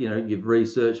that, you've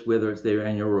researched whether it's their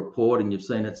annual report and you've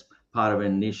seen it's part of an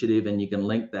initiative, and you can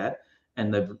link that,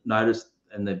 and they've noticed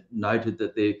and they've noted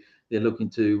that they're looking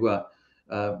to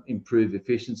improve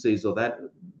efficiencies, or that,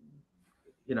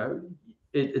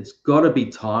 it's got to be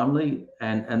timely,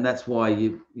 and that's why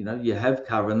you have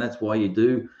cover, and that's why you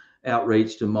do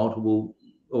outreach to multiple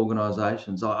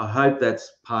organisations. I hope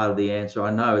that's part of the answer.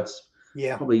 I know it's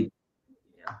probably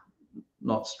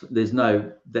not.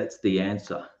 That's the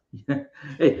answer.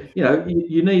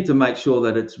 You need to make sure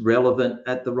that it's relevant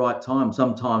at the right time.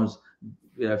 Sometimes,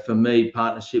 for me,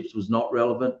 partnerships was not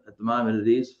relevant. At the moment,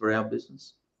 it is for our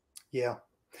business. Yeah.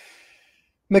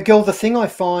 Miguel, the thing I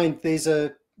find, there's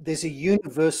a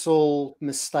universal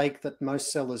mistake that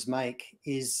most sellers make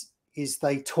is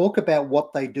they talk about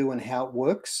what they do and how it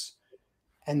works,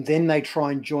 and then they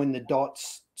try and join the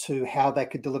dots to how they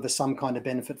could deliver some kind of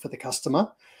benefit for the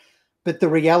customer. But the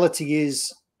reality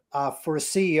is, for a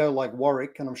CEO like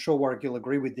Warwick, and I'm sure Warwick, you'll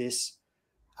agree with this,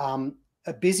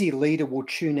 a busy leader will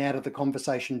tune out of the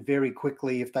conversation very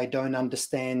quickly if they don't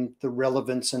understand the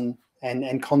relevance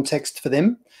and context for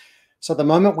them. So the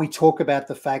moment we talk about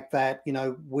the fact that,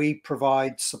 we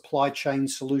provide supply chain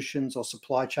solutions or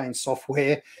supply chain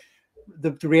software,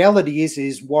 the reality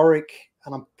is Warwick,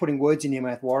 and I'm putting words in your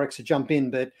mouth, Warwick, so jump in,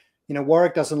 but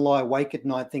Warwick doesn't lie awake at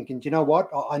night thinking, do you know what?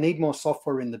 I need more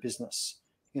software in the business.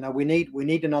 We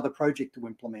need another project to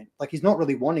implement. Like, he's not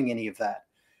really wanting any of that,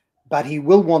 but he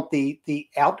will want the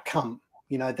outcome,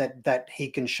 that he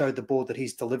can show the board that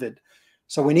he's delivered.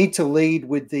 So we need to lead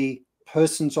with the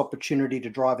person's opportunity to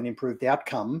drive an improved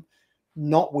outcome,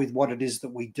 not with what it is that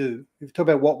we do. If we talk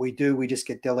about what we do, we just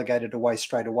get delegated away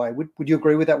straight away. Would you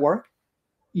agree with that, Warwick?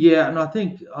 Yeah, and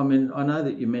I know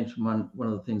that you mentioned one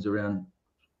of the things around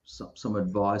some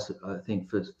advice, I think,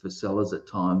 for sellers at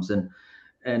times, and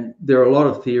there are a lot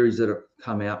of theories that have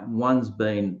come out. One's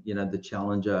been, the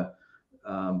Challenger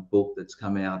book that's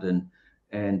come out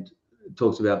and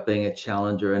talks about being a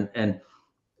challenger, and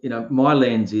my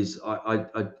lens is I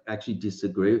actually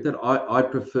disagree with it. I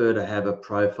prefer to have a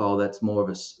profile that's more of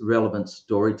a relevant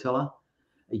storyteller,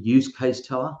 a use case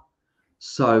teller.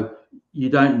 So you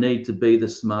don't need to be the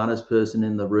smartest person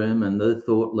in the room and the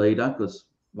thought leader, because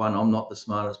one, I'm not the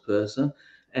smartest person,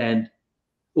 and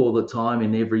all the time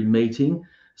in every meeting.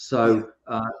 So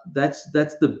that's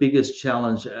the biggest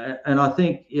challenge. And I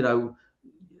think,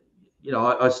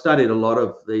 I studied a lot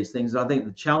of these things. I think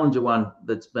the Challenger one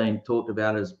that's been talked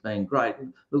about as being great.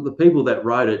 Look, the people that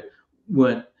wrote it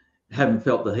weren't haven't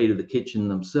felt the heat of the kitchen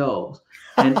themselves.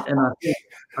 And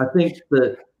I think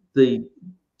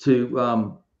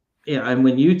and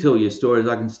when you tell your stories,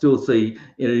 I can still see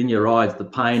it in your eyes, the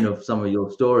pain of some of your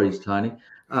stories, Tony.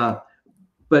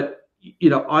 But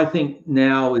I think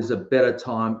now is a better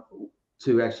time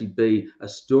to actually be a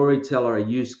storyteller, a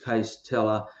use case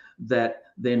teller that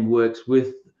then works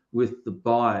with the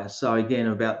buyer. So again,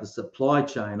 about the supply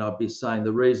chain, I'd be saying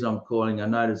the reason I'm calling, I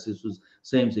noticed this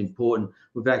seems important.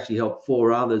 We've actually helped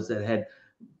 4 others that had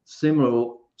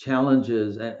similar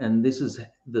challenges, and this is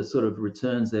the sort of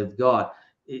returns they've got.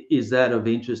 Is that of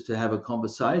interest to have a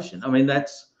conversation? I mean, that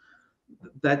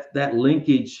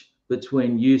linkage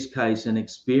between use case and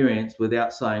experience,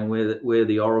 without saying where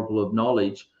the oracle of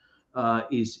knowledge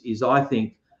is I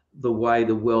think the way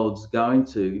the world's going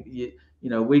to.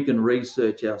 We can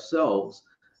research ourselves.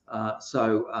 I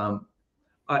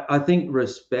think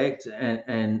respect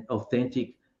and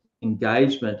authentic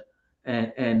engagement,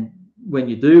 and when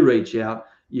you do reach out,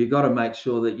 you've got to make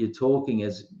sure that you're talking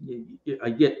as I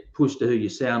get pushed to who you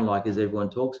sound like, as everyone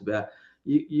talks about.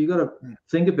 You got to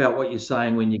think about what you're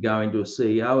saying when you go into a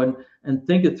CEO and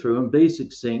think it through and be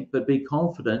succinct, but be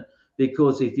confident,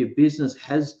 because if your business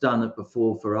has done it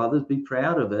before for others, be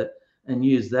proud of it and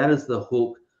use that as the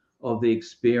hook of the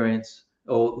experience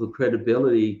or the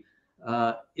credibility,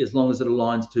 as long as it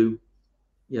aligns to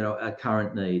a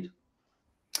current need.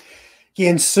 Yeah,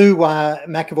 and Sue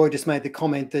McAvoy just made the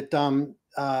comment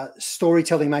that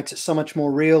storytelling makes it so much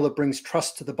more real. It brings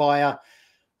trust to the buyer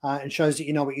and shows that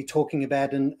you know what you're talking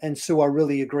about. And Sue, I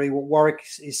really agree. What Warwick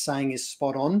is saying is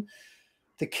spot on.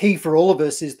 The key for all of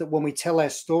us is that when we tell our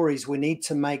stories, we need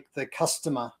to make the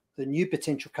customer, the new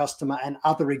potential customer, and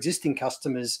other existing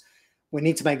customers, we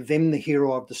need to make them the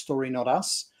hero of the story, not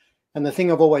us. And the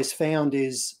thing I've always found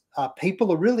is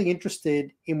people are really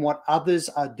interested in what others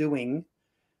are doing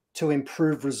to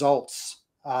improve results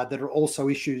that are also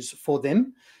issues for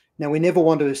them. Now, we never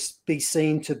want to be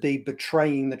seen to be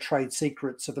betraying the trade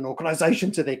secrets of an organization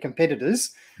to their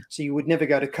competitors. So you would never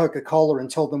go to Coca-Cola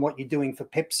and tell them what you're doing for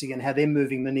Pepsi and how they're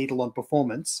moving the needle on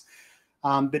performance.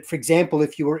 But for example,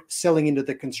 if you were selling into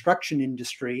the construction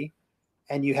industry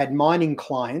and you had mining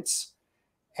clients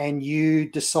and you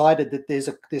decided that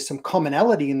there's some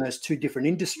commonality in those 2 different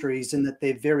industries and that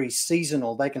they're very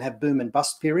seasonal, they can have boom and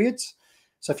bust periods.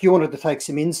 So if you wanted to take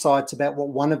some insights about what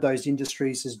one of those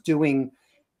industries is doing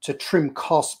to trim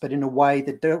costs, but in a way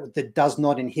that does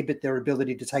not inhibit their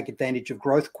ability to take advantage of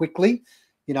growth quickly,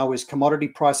 as commodity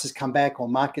prices come back or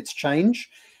markets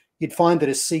change, you'd find that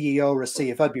a CEO or a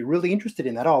CFO would be really interested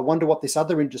in that. Oh, I wonder what this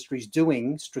other industry is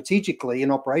doing strategically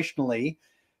and operationally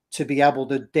to be able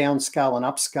to downscale and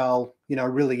upscale,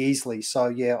 really easily. So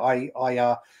yeah, I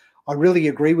really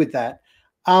agree with that.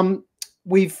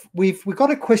 We've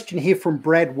got a question here from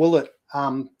Brad Willett,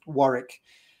 Warwick.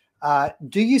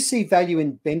 Do you see value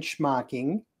in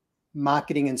benchmarking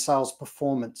marketing and sales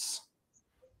performance?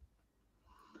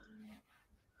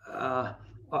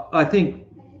 I think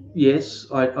yes,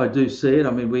 I do see it.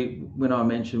 I mean, when I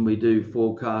mentioned we do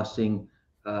forecasting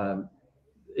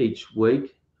each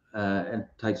week, and it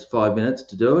takes 5 minutes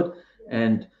to do it,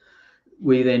 and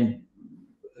we then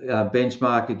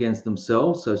benchmark against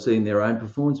themselves, so seeing their own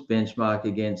performance, benchmark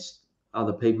against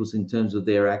other people's in terms of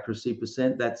their accuracy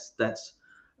percent. That's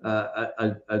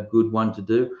a good one to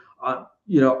do.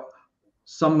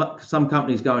 Some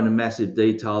companies go into massive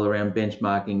detail around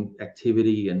benchmarking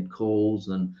activity and calls,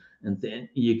 and then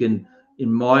you can,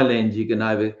 in my lens, you can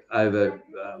over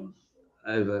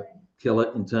kill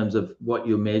it in terms of what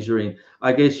you're measuring.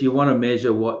 I guess you want to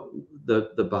measure what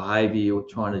the behavior you're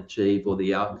trying to achieve or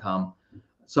the outcome.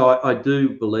 So I do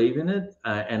believe in it,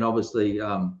 and obviously,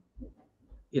 our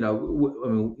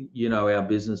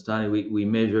business, Tony. We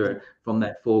measure it from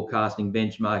that forecasting,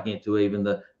 benchmarking it to even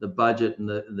the budget and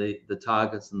the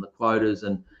targets and the quotas,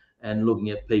 and looking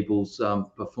at people's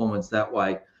performance that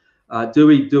way. Do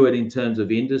we do it in terms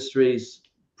of industries?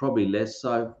 Probably less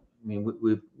so. I mean,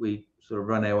 we sort of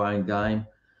run our own game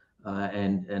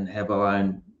and have our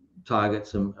own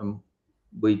targets, and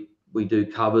we do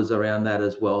covers around that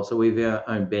as well. So we have our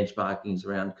own benchmarkings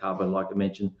around cover, like I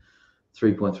mentioned,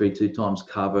 3.32 times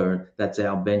cover. That's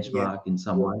our benchmark in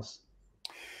some ways.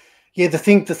 Yeah, the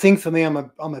thing for me, I'm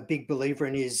a big believer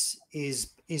in is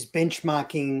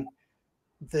benchmarking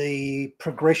the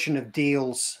progression of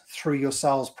deals through your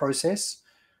sales process.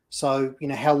 So,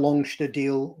 how long should a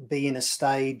deal be in a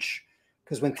stage?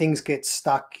 Because when things get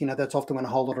stuck, that's often when a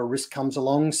whole lot of risk comes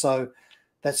along. So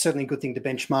that's certainly a good thing to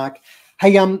benchmark.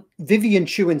 Hey, Vivian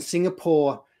Chu in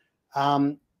Singapore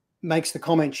makes the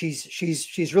comment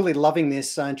she's really loving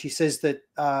this, and she says that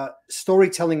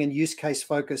storytelling and use case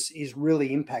focus is really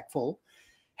impactful.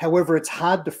 However, it's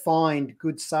hard to find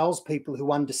good salespeople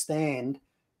who understand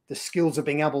the skills of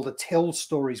being able to tell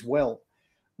stories well.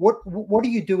 What do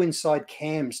you do inside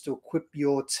CAMS to equip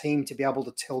your team to be able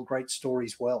to tell great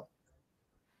stories well?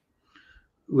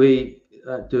 We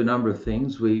do a number of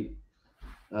things. We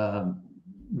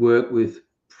work with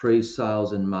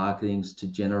pre-sales and marketings to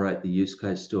generate the use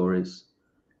case stories.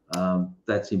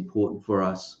 That's important for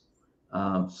us.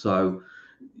 So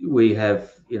we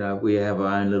have our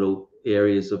own little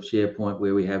areas of SharePoint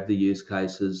where we have the use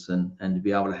cases, and to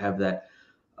be able to have that.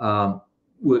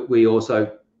 We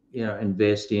also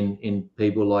invest in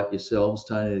people like yourselves,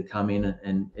 Tony, to come in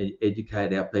and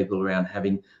educate our people around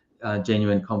having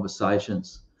genuine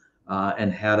conversations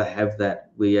and how to have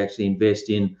that. We actually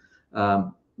invested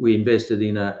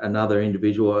in another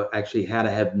individual, actually how to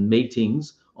have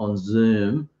meetings on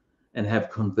Zoom and have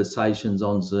conversations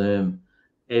on Zoom,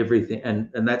 everything. And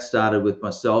that started with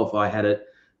myself. I had it,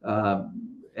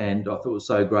 and I thought it was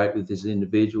so great with this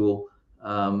individual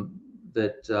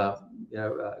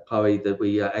Chloe, that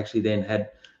we actually then had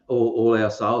all our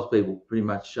salespeople pretty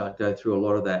much go through a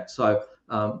lot of that. So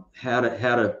how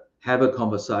to have a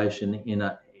conversation in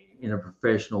a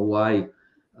professional way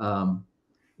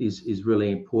is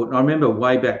really important. I remember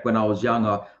way back when I was young,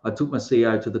 I took my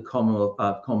CEO to the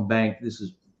Combank. This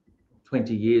is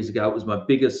 20 years ago. It was my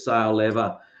biggest sale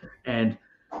ever, and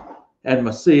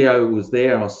my CEO was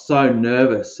there, and I was so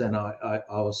nervous, and I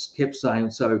was kept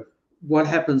saying, so what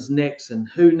happens next, and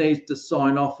who needs to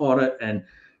sign off on it, and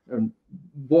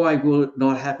why will it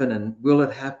not happen, and will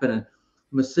it happen? And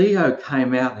my CEO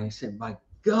came out and he said, my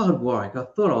God, Warwick, I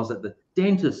thought I was at the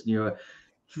dentist and you were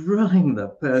drilling the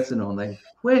person on these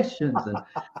questions. And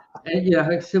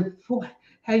I said,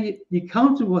 how you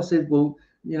comfortable? I said, well,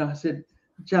 I said,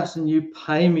 Justin, you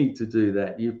pay me to do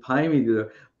that. You pay me to do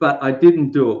it. But I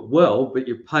didn't do it well, but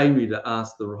you pay me to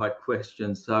ask the right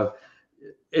questions. So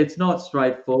it's not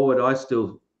straightforward. I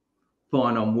still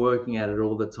find I'm working at it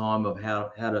all the time of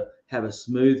how to have a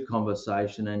smooth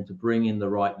conversation and to bring in the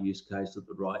right use case at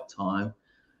the right time.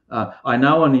 I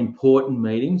know on important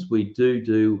meetings, we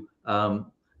do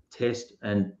test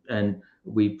and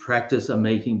we practice a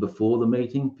meeting before the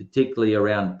meeting, particularly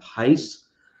around pace,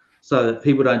 so that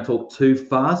people don't talk too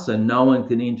fast and no one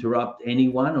can interrupt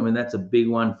anyone. I mean, that's a big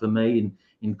one for me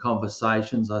in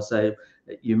conversations. I say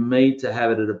you need to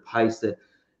have it at a pace that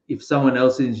if someone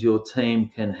else in your team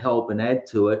can help and add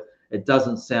to it, it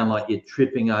doesn't sound like you're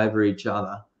tripping over each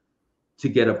other to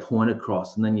get a point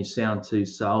across, and then you sound too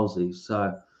salesy.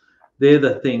 So they're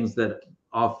the things that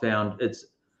I've found. It's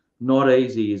not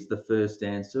easy is the first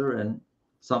answer, and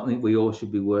something we all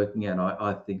should be working at,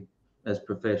 I think, as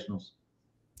professionals.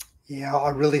 Yeah,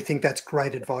 I really think that's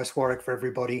great advice, Warwick, for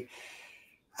everybody.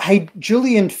 Hey,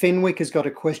 Julian Fenwick has got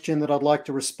a question that I'd like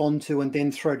to respond to and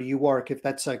then throw to you, Warwick, if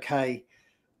that's okay.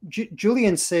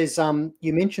 Julian says,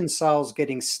 you mentioned sales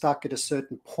getting stuck at a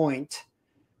certain point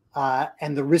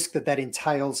and the risk that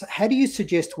entails. How do you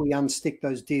suggest we unstick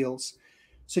those deals?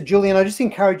 So, Julian, I just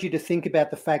encourage you to think about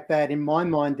the fact that in my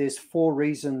mind, there's 4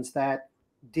 reasons that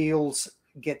deals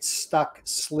get stuck,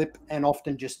 slip, and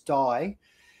often just die.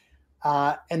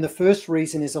 And the first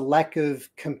reason is a lack of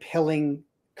compelling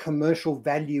commercial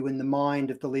value in the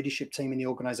mind of the leadership team in the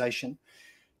organization.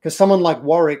 Because someone like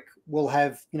Warwick will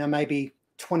have, maybe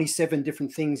 27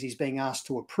 different things he's being asked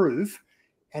to approve,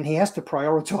 and he has to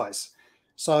prioritize.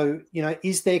 So,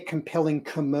 is there compelling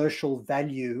commercial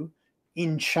value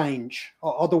in change?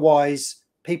 Otherwise,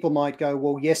 people might go,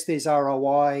 well, yes, there's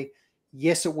ROI.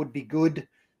 Yes, it would be good.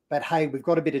 But hey, we've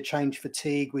got a bit of change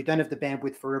fatigue. We don't have the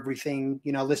bandwidth for everything.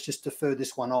 Let's just defer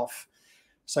this one off.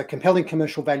 So compelling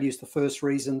commercial value is the first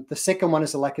reason. The second one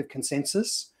is a lack of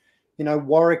consensus.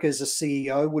 Warwick as a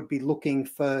CEO would be looking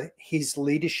for his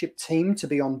leadership team to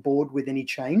be on board with any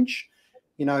change.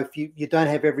 If you don't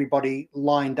have everybody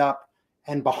lined up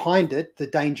and behind it, the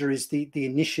danger is the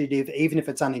initiative, even if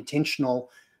it's unintentional,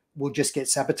 will just get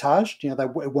sabotaged.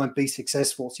 It won't be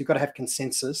successful. So you've got to have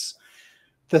consensus.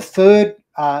 The third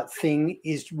thing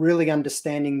is really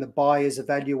understanding the buyer's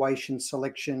evaluation,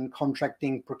 selection,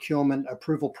 contracting, procurement,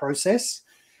 approval process.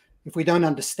 If we don't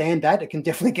understand that, it can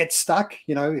definitely get stuck,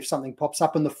 if something pops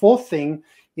up. And the fourth thing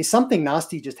is something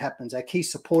nasty just happens. Our key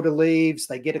supporter leaves,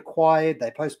 they get acquired, they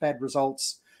post bad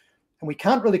results. And we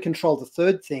can't really control the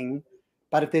third thing,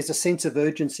 but if there's a sense of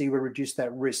urgency, we reduce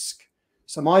that risk.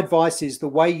 So my advice is the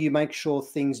way you make sure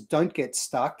things don't get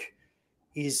stuck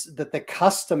is that the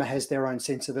customer has their own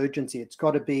sense of urgency. It's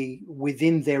got to be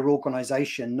within their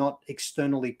organization, not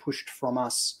externally pushed from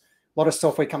us. lot of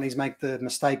software companies make the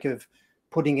mistake of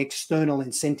putting external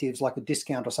incentives like a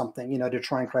discount or something, to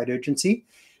try and create urgency.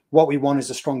 What we want is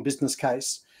a strong business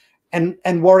case. And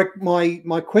Warwick,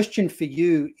 my question for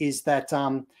you is that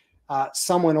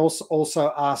someone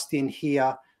also asked in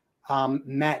here,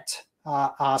 Matt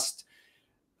asked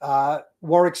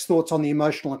Warwick's thoughts on the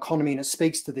emotional economy, and it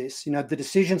speaks to this. The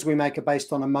decisions we make are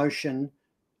based on emotion,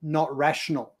 not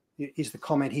rational, is the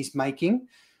comment he's making.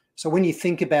 So when you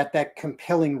think about that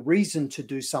compelling reason to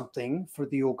do something for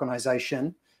the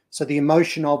organization, so the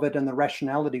emotion of it and the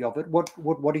rationality of it, what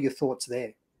are your thoughts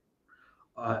there?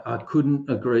 I couldn't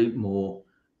agree more.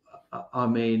 I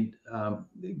mean,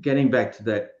 getting back to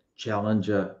that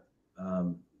Challenger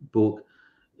book,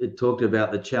 it talked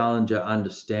about the challenger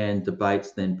understand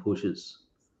debates, then pushes.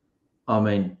 I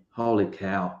mean, holy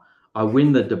cow. I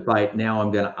win the debate. Now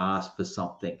I'm going to ask for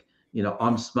something.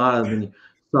 I'm smarter than you.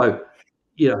 So,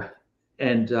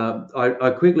 and I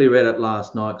quickly read it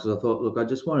last night because I thought, look, I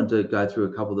just wanted to go through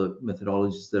a couple of the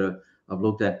methodologies that I've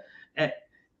looked at. And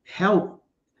how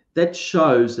that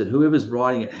shows that whoever's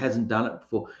writing it hasn't done it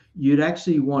before. You'd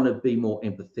actually want to be more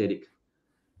empathetic.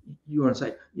 You want to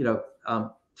say,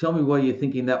 tell me why you're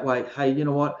thinking that way. Hey, you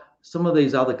know what? Some of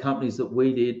these other companies that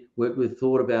we did, we've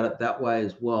thought about it that way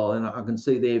as well. And I can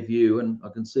see their view and I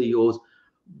can see yours.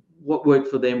 What worked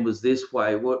for them was this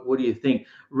way. What do you think?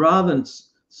 Rather than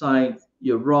saying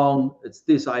you're wrong, it's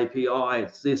this API,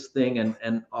 it's this thing,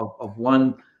 and I've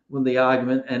won the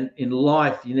argument. And in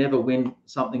life, you never win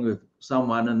something with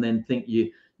someone and then think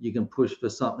you can push for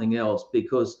something else,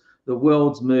 because the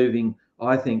world's moving,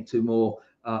 I think, to more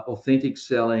authentic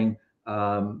selling.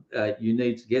 You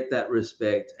need to get that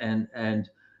respect, and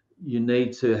you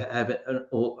need to have an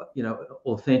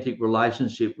authentic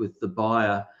relationship with the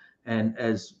buyer. And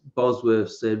as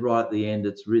Bosworth said right at the end,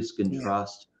 it's risk and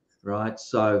trust, right?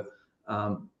 So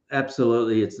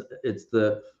absolutely, it's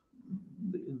the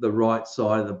right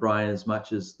side of the brain as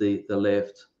much as the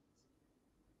left.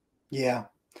 Yeah,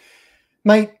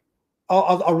 mate,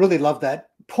 I really love that.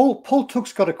 Paul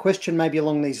Took's got a question maybe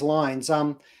along these lines.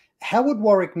 How would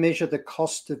Warwick measure the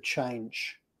cost of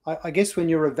change? I guess when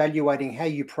you're evaluating how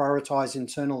you prioritize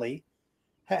internally,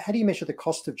 how do you measure the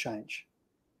cost of change?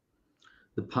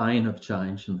 The pain of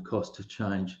change and the cost of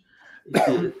change as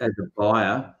a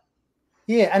buyer.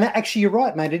 Yeah, and actually you're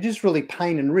right, mate. It is really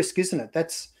pain and risk, isn't it?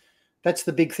 That's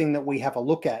the big thing that we have a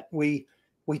look at. We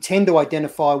tend to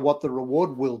identify what the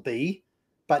reward will be,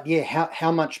 but yeah,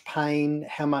 how much pain,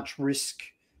 how much risk,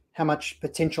 how much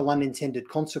potential unintended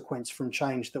consequence from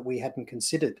change that we hadn't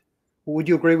considered. Would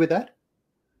you agree with that?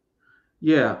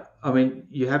 Yeah, I mean,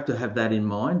 you have to have that in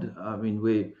mind. I mean,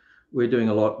 we're doing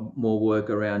a lot more work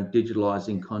around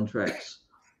digitalizing contracts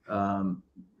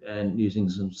and using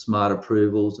some smart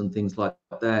approvals and things like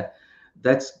that.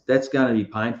 That's going to be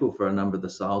painful for a number of the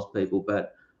salespeople,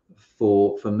 but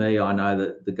for me, I know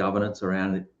that the governance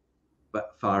around it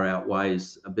but far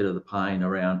outweighs a bit of the pain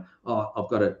around, I've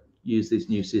got to use this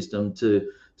new system to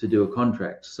do a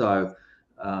contract. So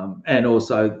and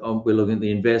also we're looking at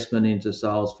the investment into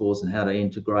Salesforce and how to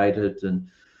integrate it, and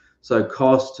so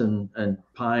cost and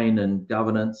pain and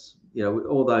governance,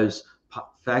 all those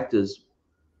factors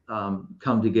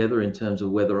come together in terms of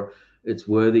whether it's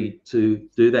worthy to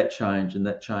do that change, and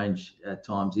that change at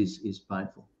times is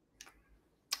painful.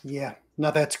 Yeah,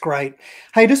 no, that's great.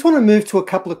 Hey, I just want to move to a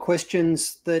couple of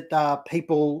questions that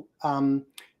people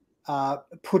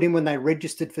put in when they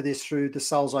registered for this through the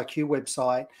Sales IQ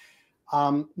website.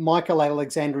 Michael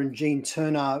Alexander and Jean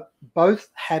Turner both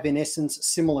have, in essence,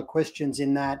 similar questions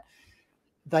in that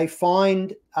they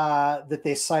find that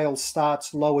their sales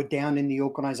starts lower down in the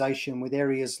organization with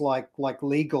areas like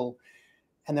legal,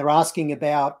 and they're asking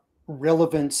about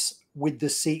relevance with the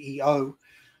CEO.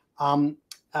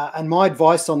 And my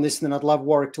advice on this, and I'd love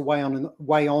Warwick to weigh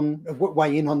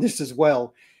in on this as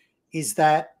well, is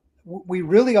that we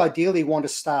really ideally want to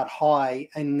start high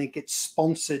and then get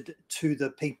sponsored to the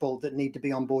people that need to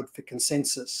be on board for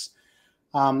consensus.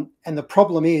 And the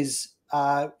problem is,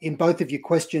 in both of your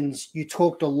questions, you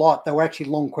talked a lot. They were actually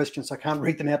long questions, so I can't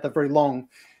read them out. They're very long.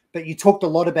 But you talked a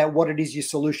lot about what it is your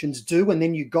solutions do, and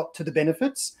then you got to the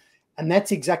benefits. And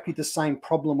that's exactly the same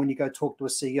problem when you go talk to a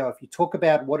CEO. If you talk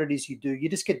about what it is you do, you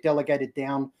just get delegated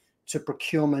down to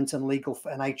procurement and legal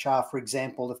and HR, for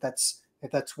example, if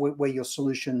that's where your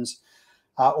solutions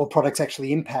or products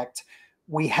actually impact.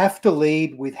 We have to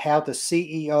lead with how the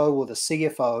CEO or the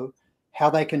CFO, how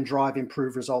they can drive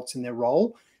improved results in their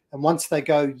role. And once they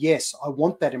go, yes, I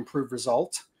want that improved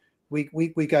result, we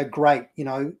go, great,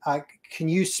 can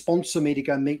you sponsor me to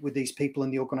go meet with these people in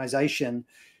the organization?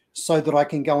 so that I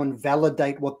can go and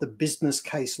validate what the business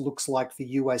case looks like for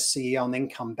you as CEO and then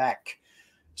come back.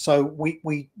 So we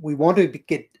want to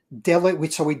get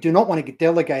so we do not want to get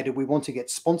delegated. We want to get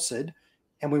sponsored,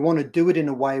 and we want to do it in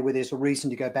a way where there's a reason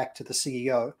to go back to the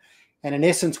CEO. And in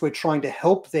essence, we're trying to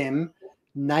help them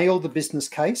nail the business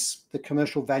case, the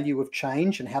commercial value of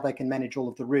change, and how they can manage all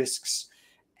of the risks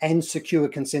and secure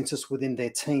consensus within their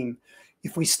team.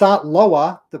 If we start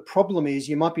lower, the problem is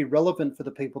you might be relevant for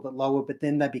the people that lower, but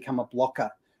then they become a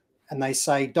blocker, and they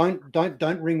say, "Don't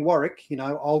ring Warwick. You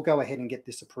know, I'll go ahead and get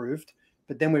this approved."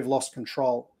 But then we've lost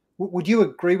control. Would you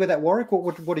agree with that, Warwick?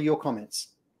 What are your comments?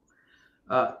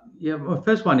 Yeah, my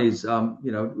first one is,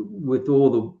 you know, with all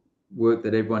the work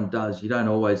that everyone does, you don't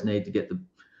always need to get the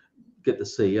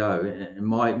CEO. In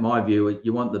my view,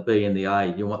 you want the B and the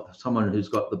A. You want someone who's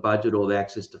got the budget or the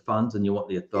access to funds, and you want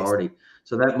the authority. Yes.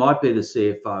 So that might be the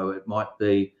CFO. It might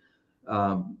be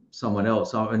someone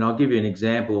else. And I'll give you an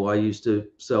example. I used to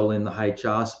sell in the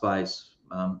HR space,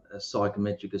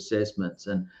 psychometric assessments,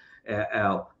 and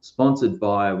our sponsored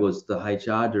buyer was the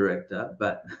HR director,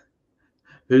 but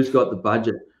who's got the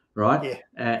budget, right?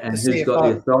 Yeah. And who's got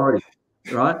the authority,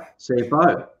 right?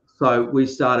 CFO. So we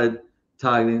started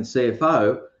targeting the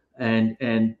CFO,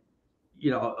 and you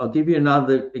know, I'll give you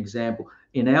another example.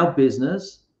 In our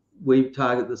business, we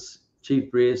target the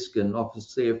chief risk and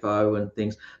office CFO and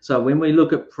things. So when we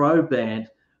look at Proband,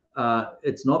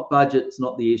 it's not budget, it's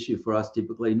not the issue for us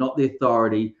typically, not the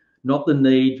authority, not the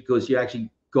need, because you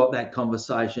actually got that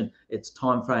conversation. It's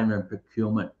time frame and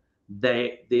procurement.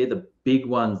 They're the big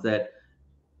ones that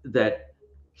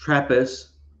trap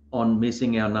us on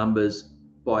missing our numbers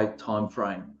by time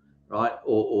frame, right?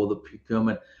 Or the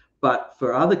procurement. But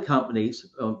for other companies,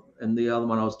 and the other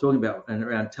one I was talking about, and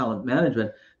around talent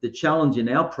management, the challenge in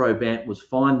our Proband was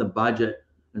find the budget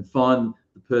and find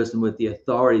the person with the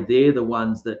authority. They're the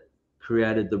ones that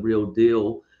created the real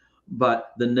deal.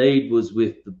 But the need was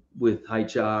with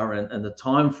HR, and the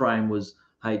time frame was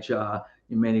HR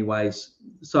in many ways.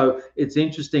 So it's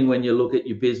interesting when you look at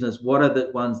your business, what are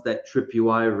the ones that trip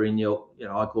you over in your, you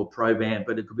know, I call Proband,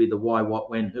 but it could be the why, what,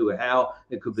 when, who, how.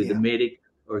 It could be the medic,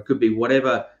 or it could be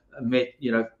whatever,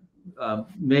 you know,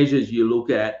 measures you look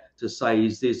at to say,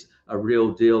 is this a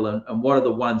real deal? And what are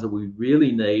the ones that we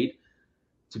really need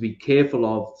to be careful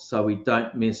of so we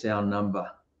don't miss our number?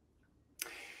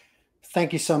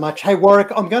 Thank you so much. Hey,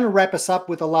 Warwick, I'm going to wrap us up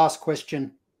with a last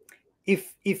question.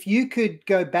 If you could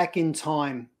go back in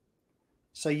time,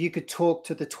 so you could talk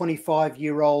to the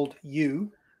 25-year-old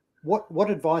you, what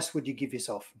advice would you give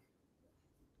yourself?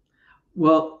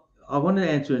 Well, I want to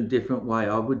answer in a different way.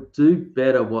 I would do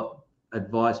better what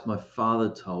advice my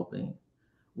father told me,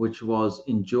 which was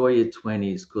enjoy your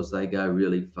 20s because they go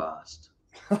really fast.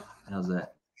 How's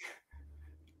that?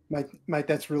 Mate,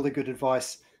 that's really good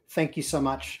advice. Thank you so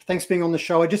much. Thanks for being on the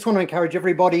show. I just want to encourage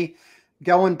everybody,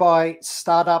 go and buy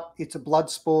Startup. It's a blood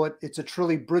sport. It's a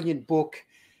truly brilliant book.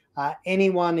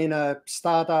 Anyone in a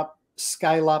startup,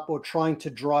 scale up, or trying to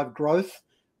drive growth,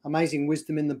 amazing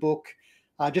wisdom in the book.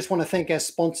 I just want to thank our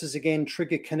sponsors again,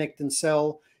 Trigger, Connect and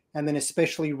Sell, and then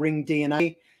especially Ring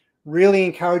DNA. Really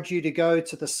encourage you to go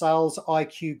to the Sales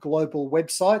IQ Global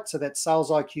website. So that's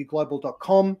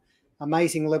salesiqglobal.com.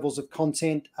 Amazing levels of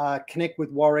content. Connect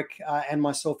with Warwick and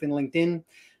myself in LinkedIn.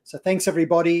 So thanks,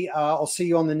 everybody. I'll see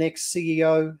you on the next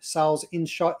CEO Sales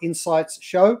Insights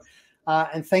show.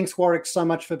 And thanks, Warwick, so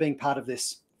much for being part of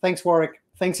this. Thanks, Warwick.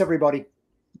 Thanks, everybody.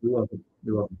 You're welcome.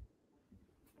 You're welcome.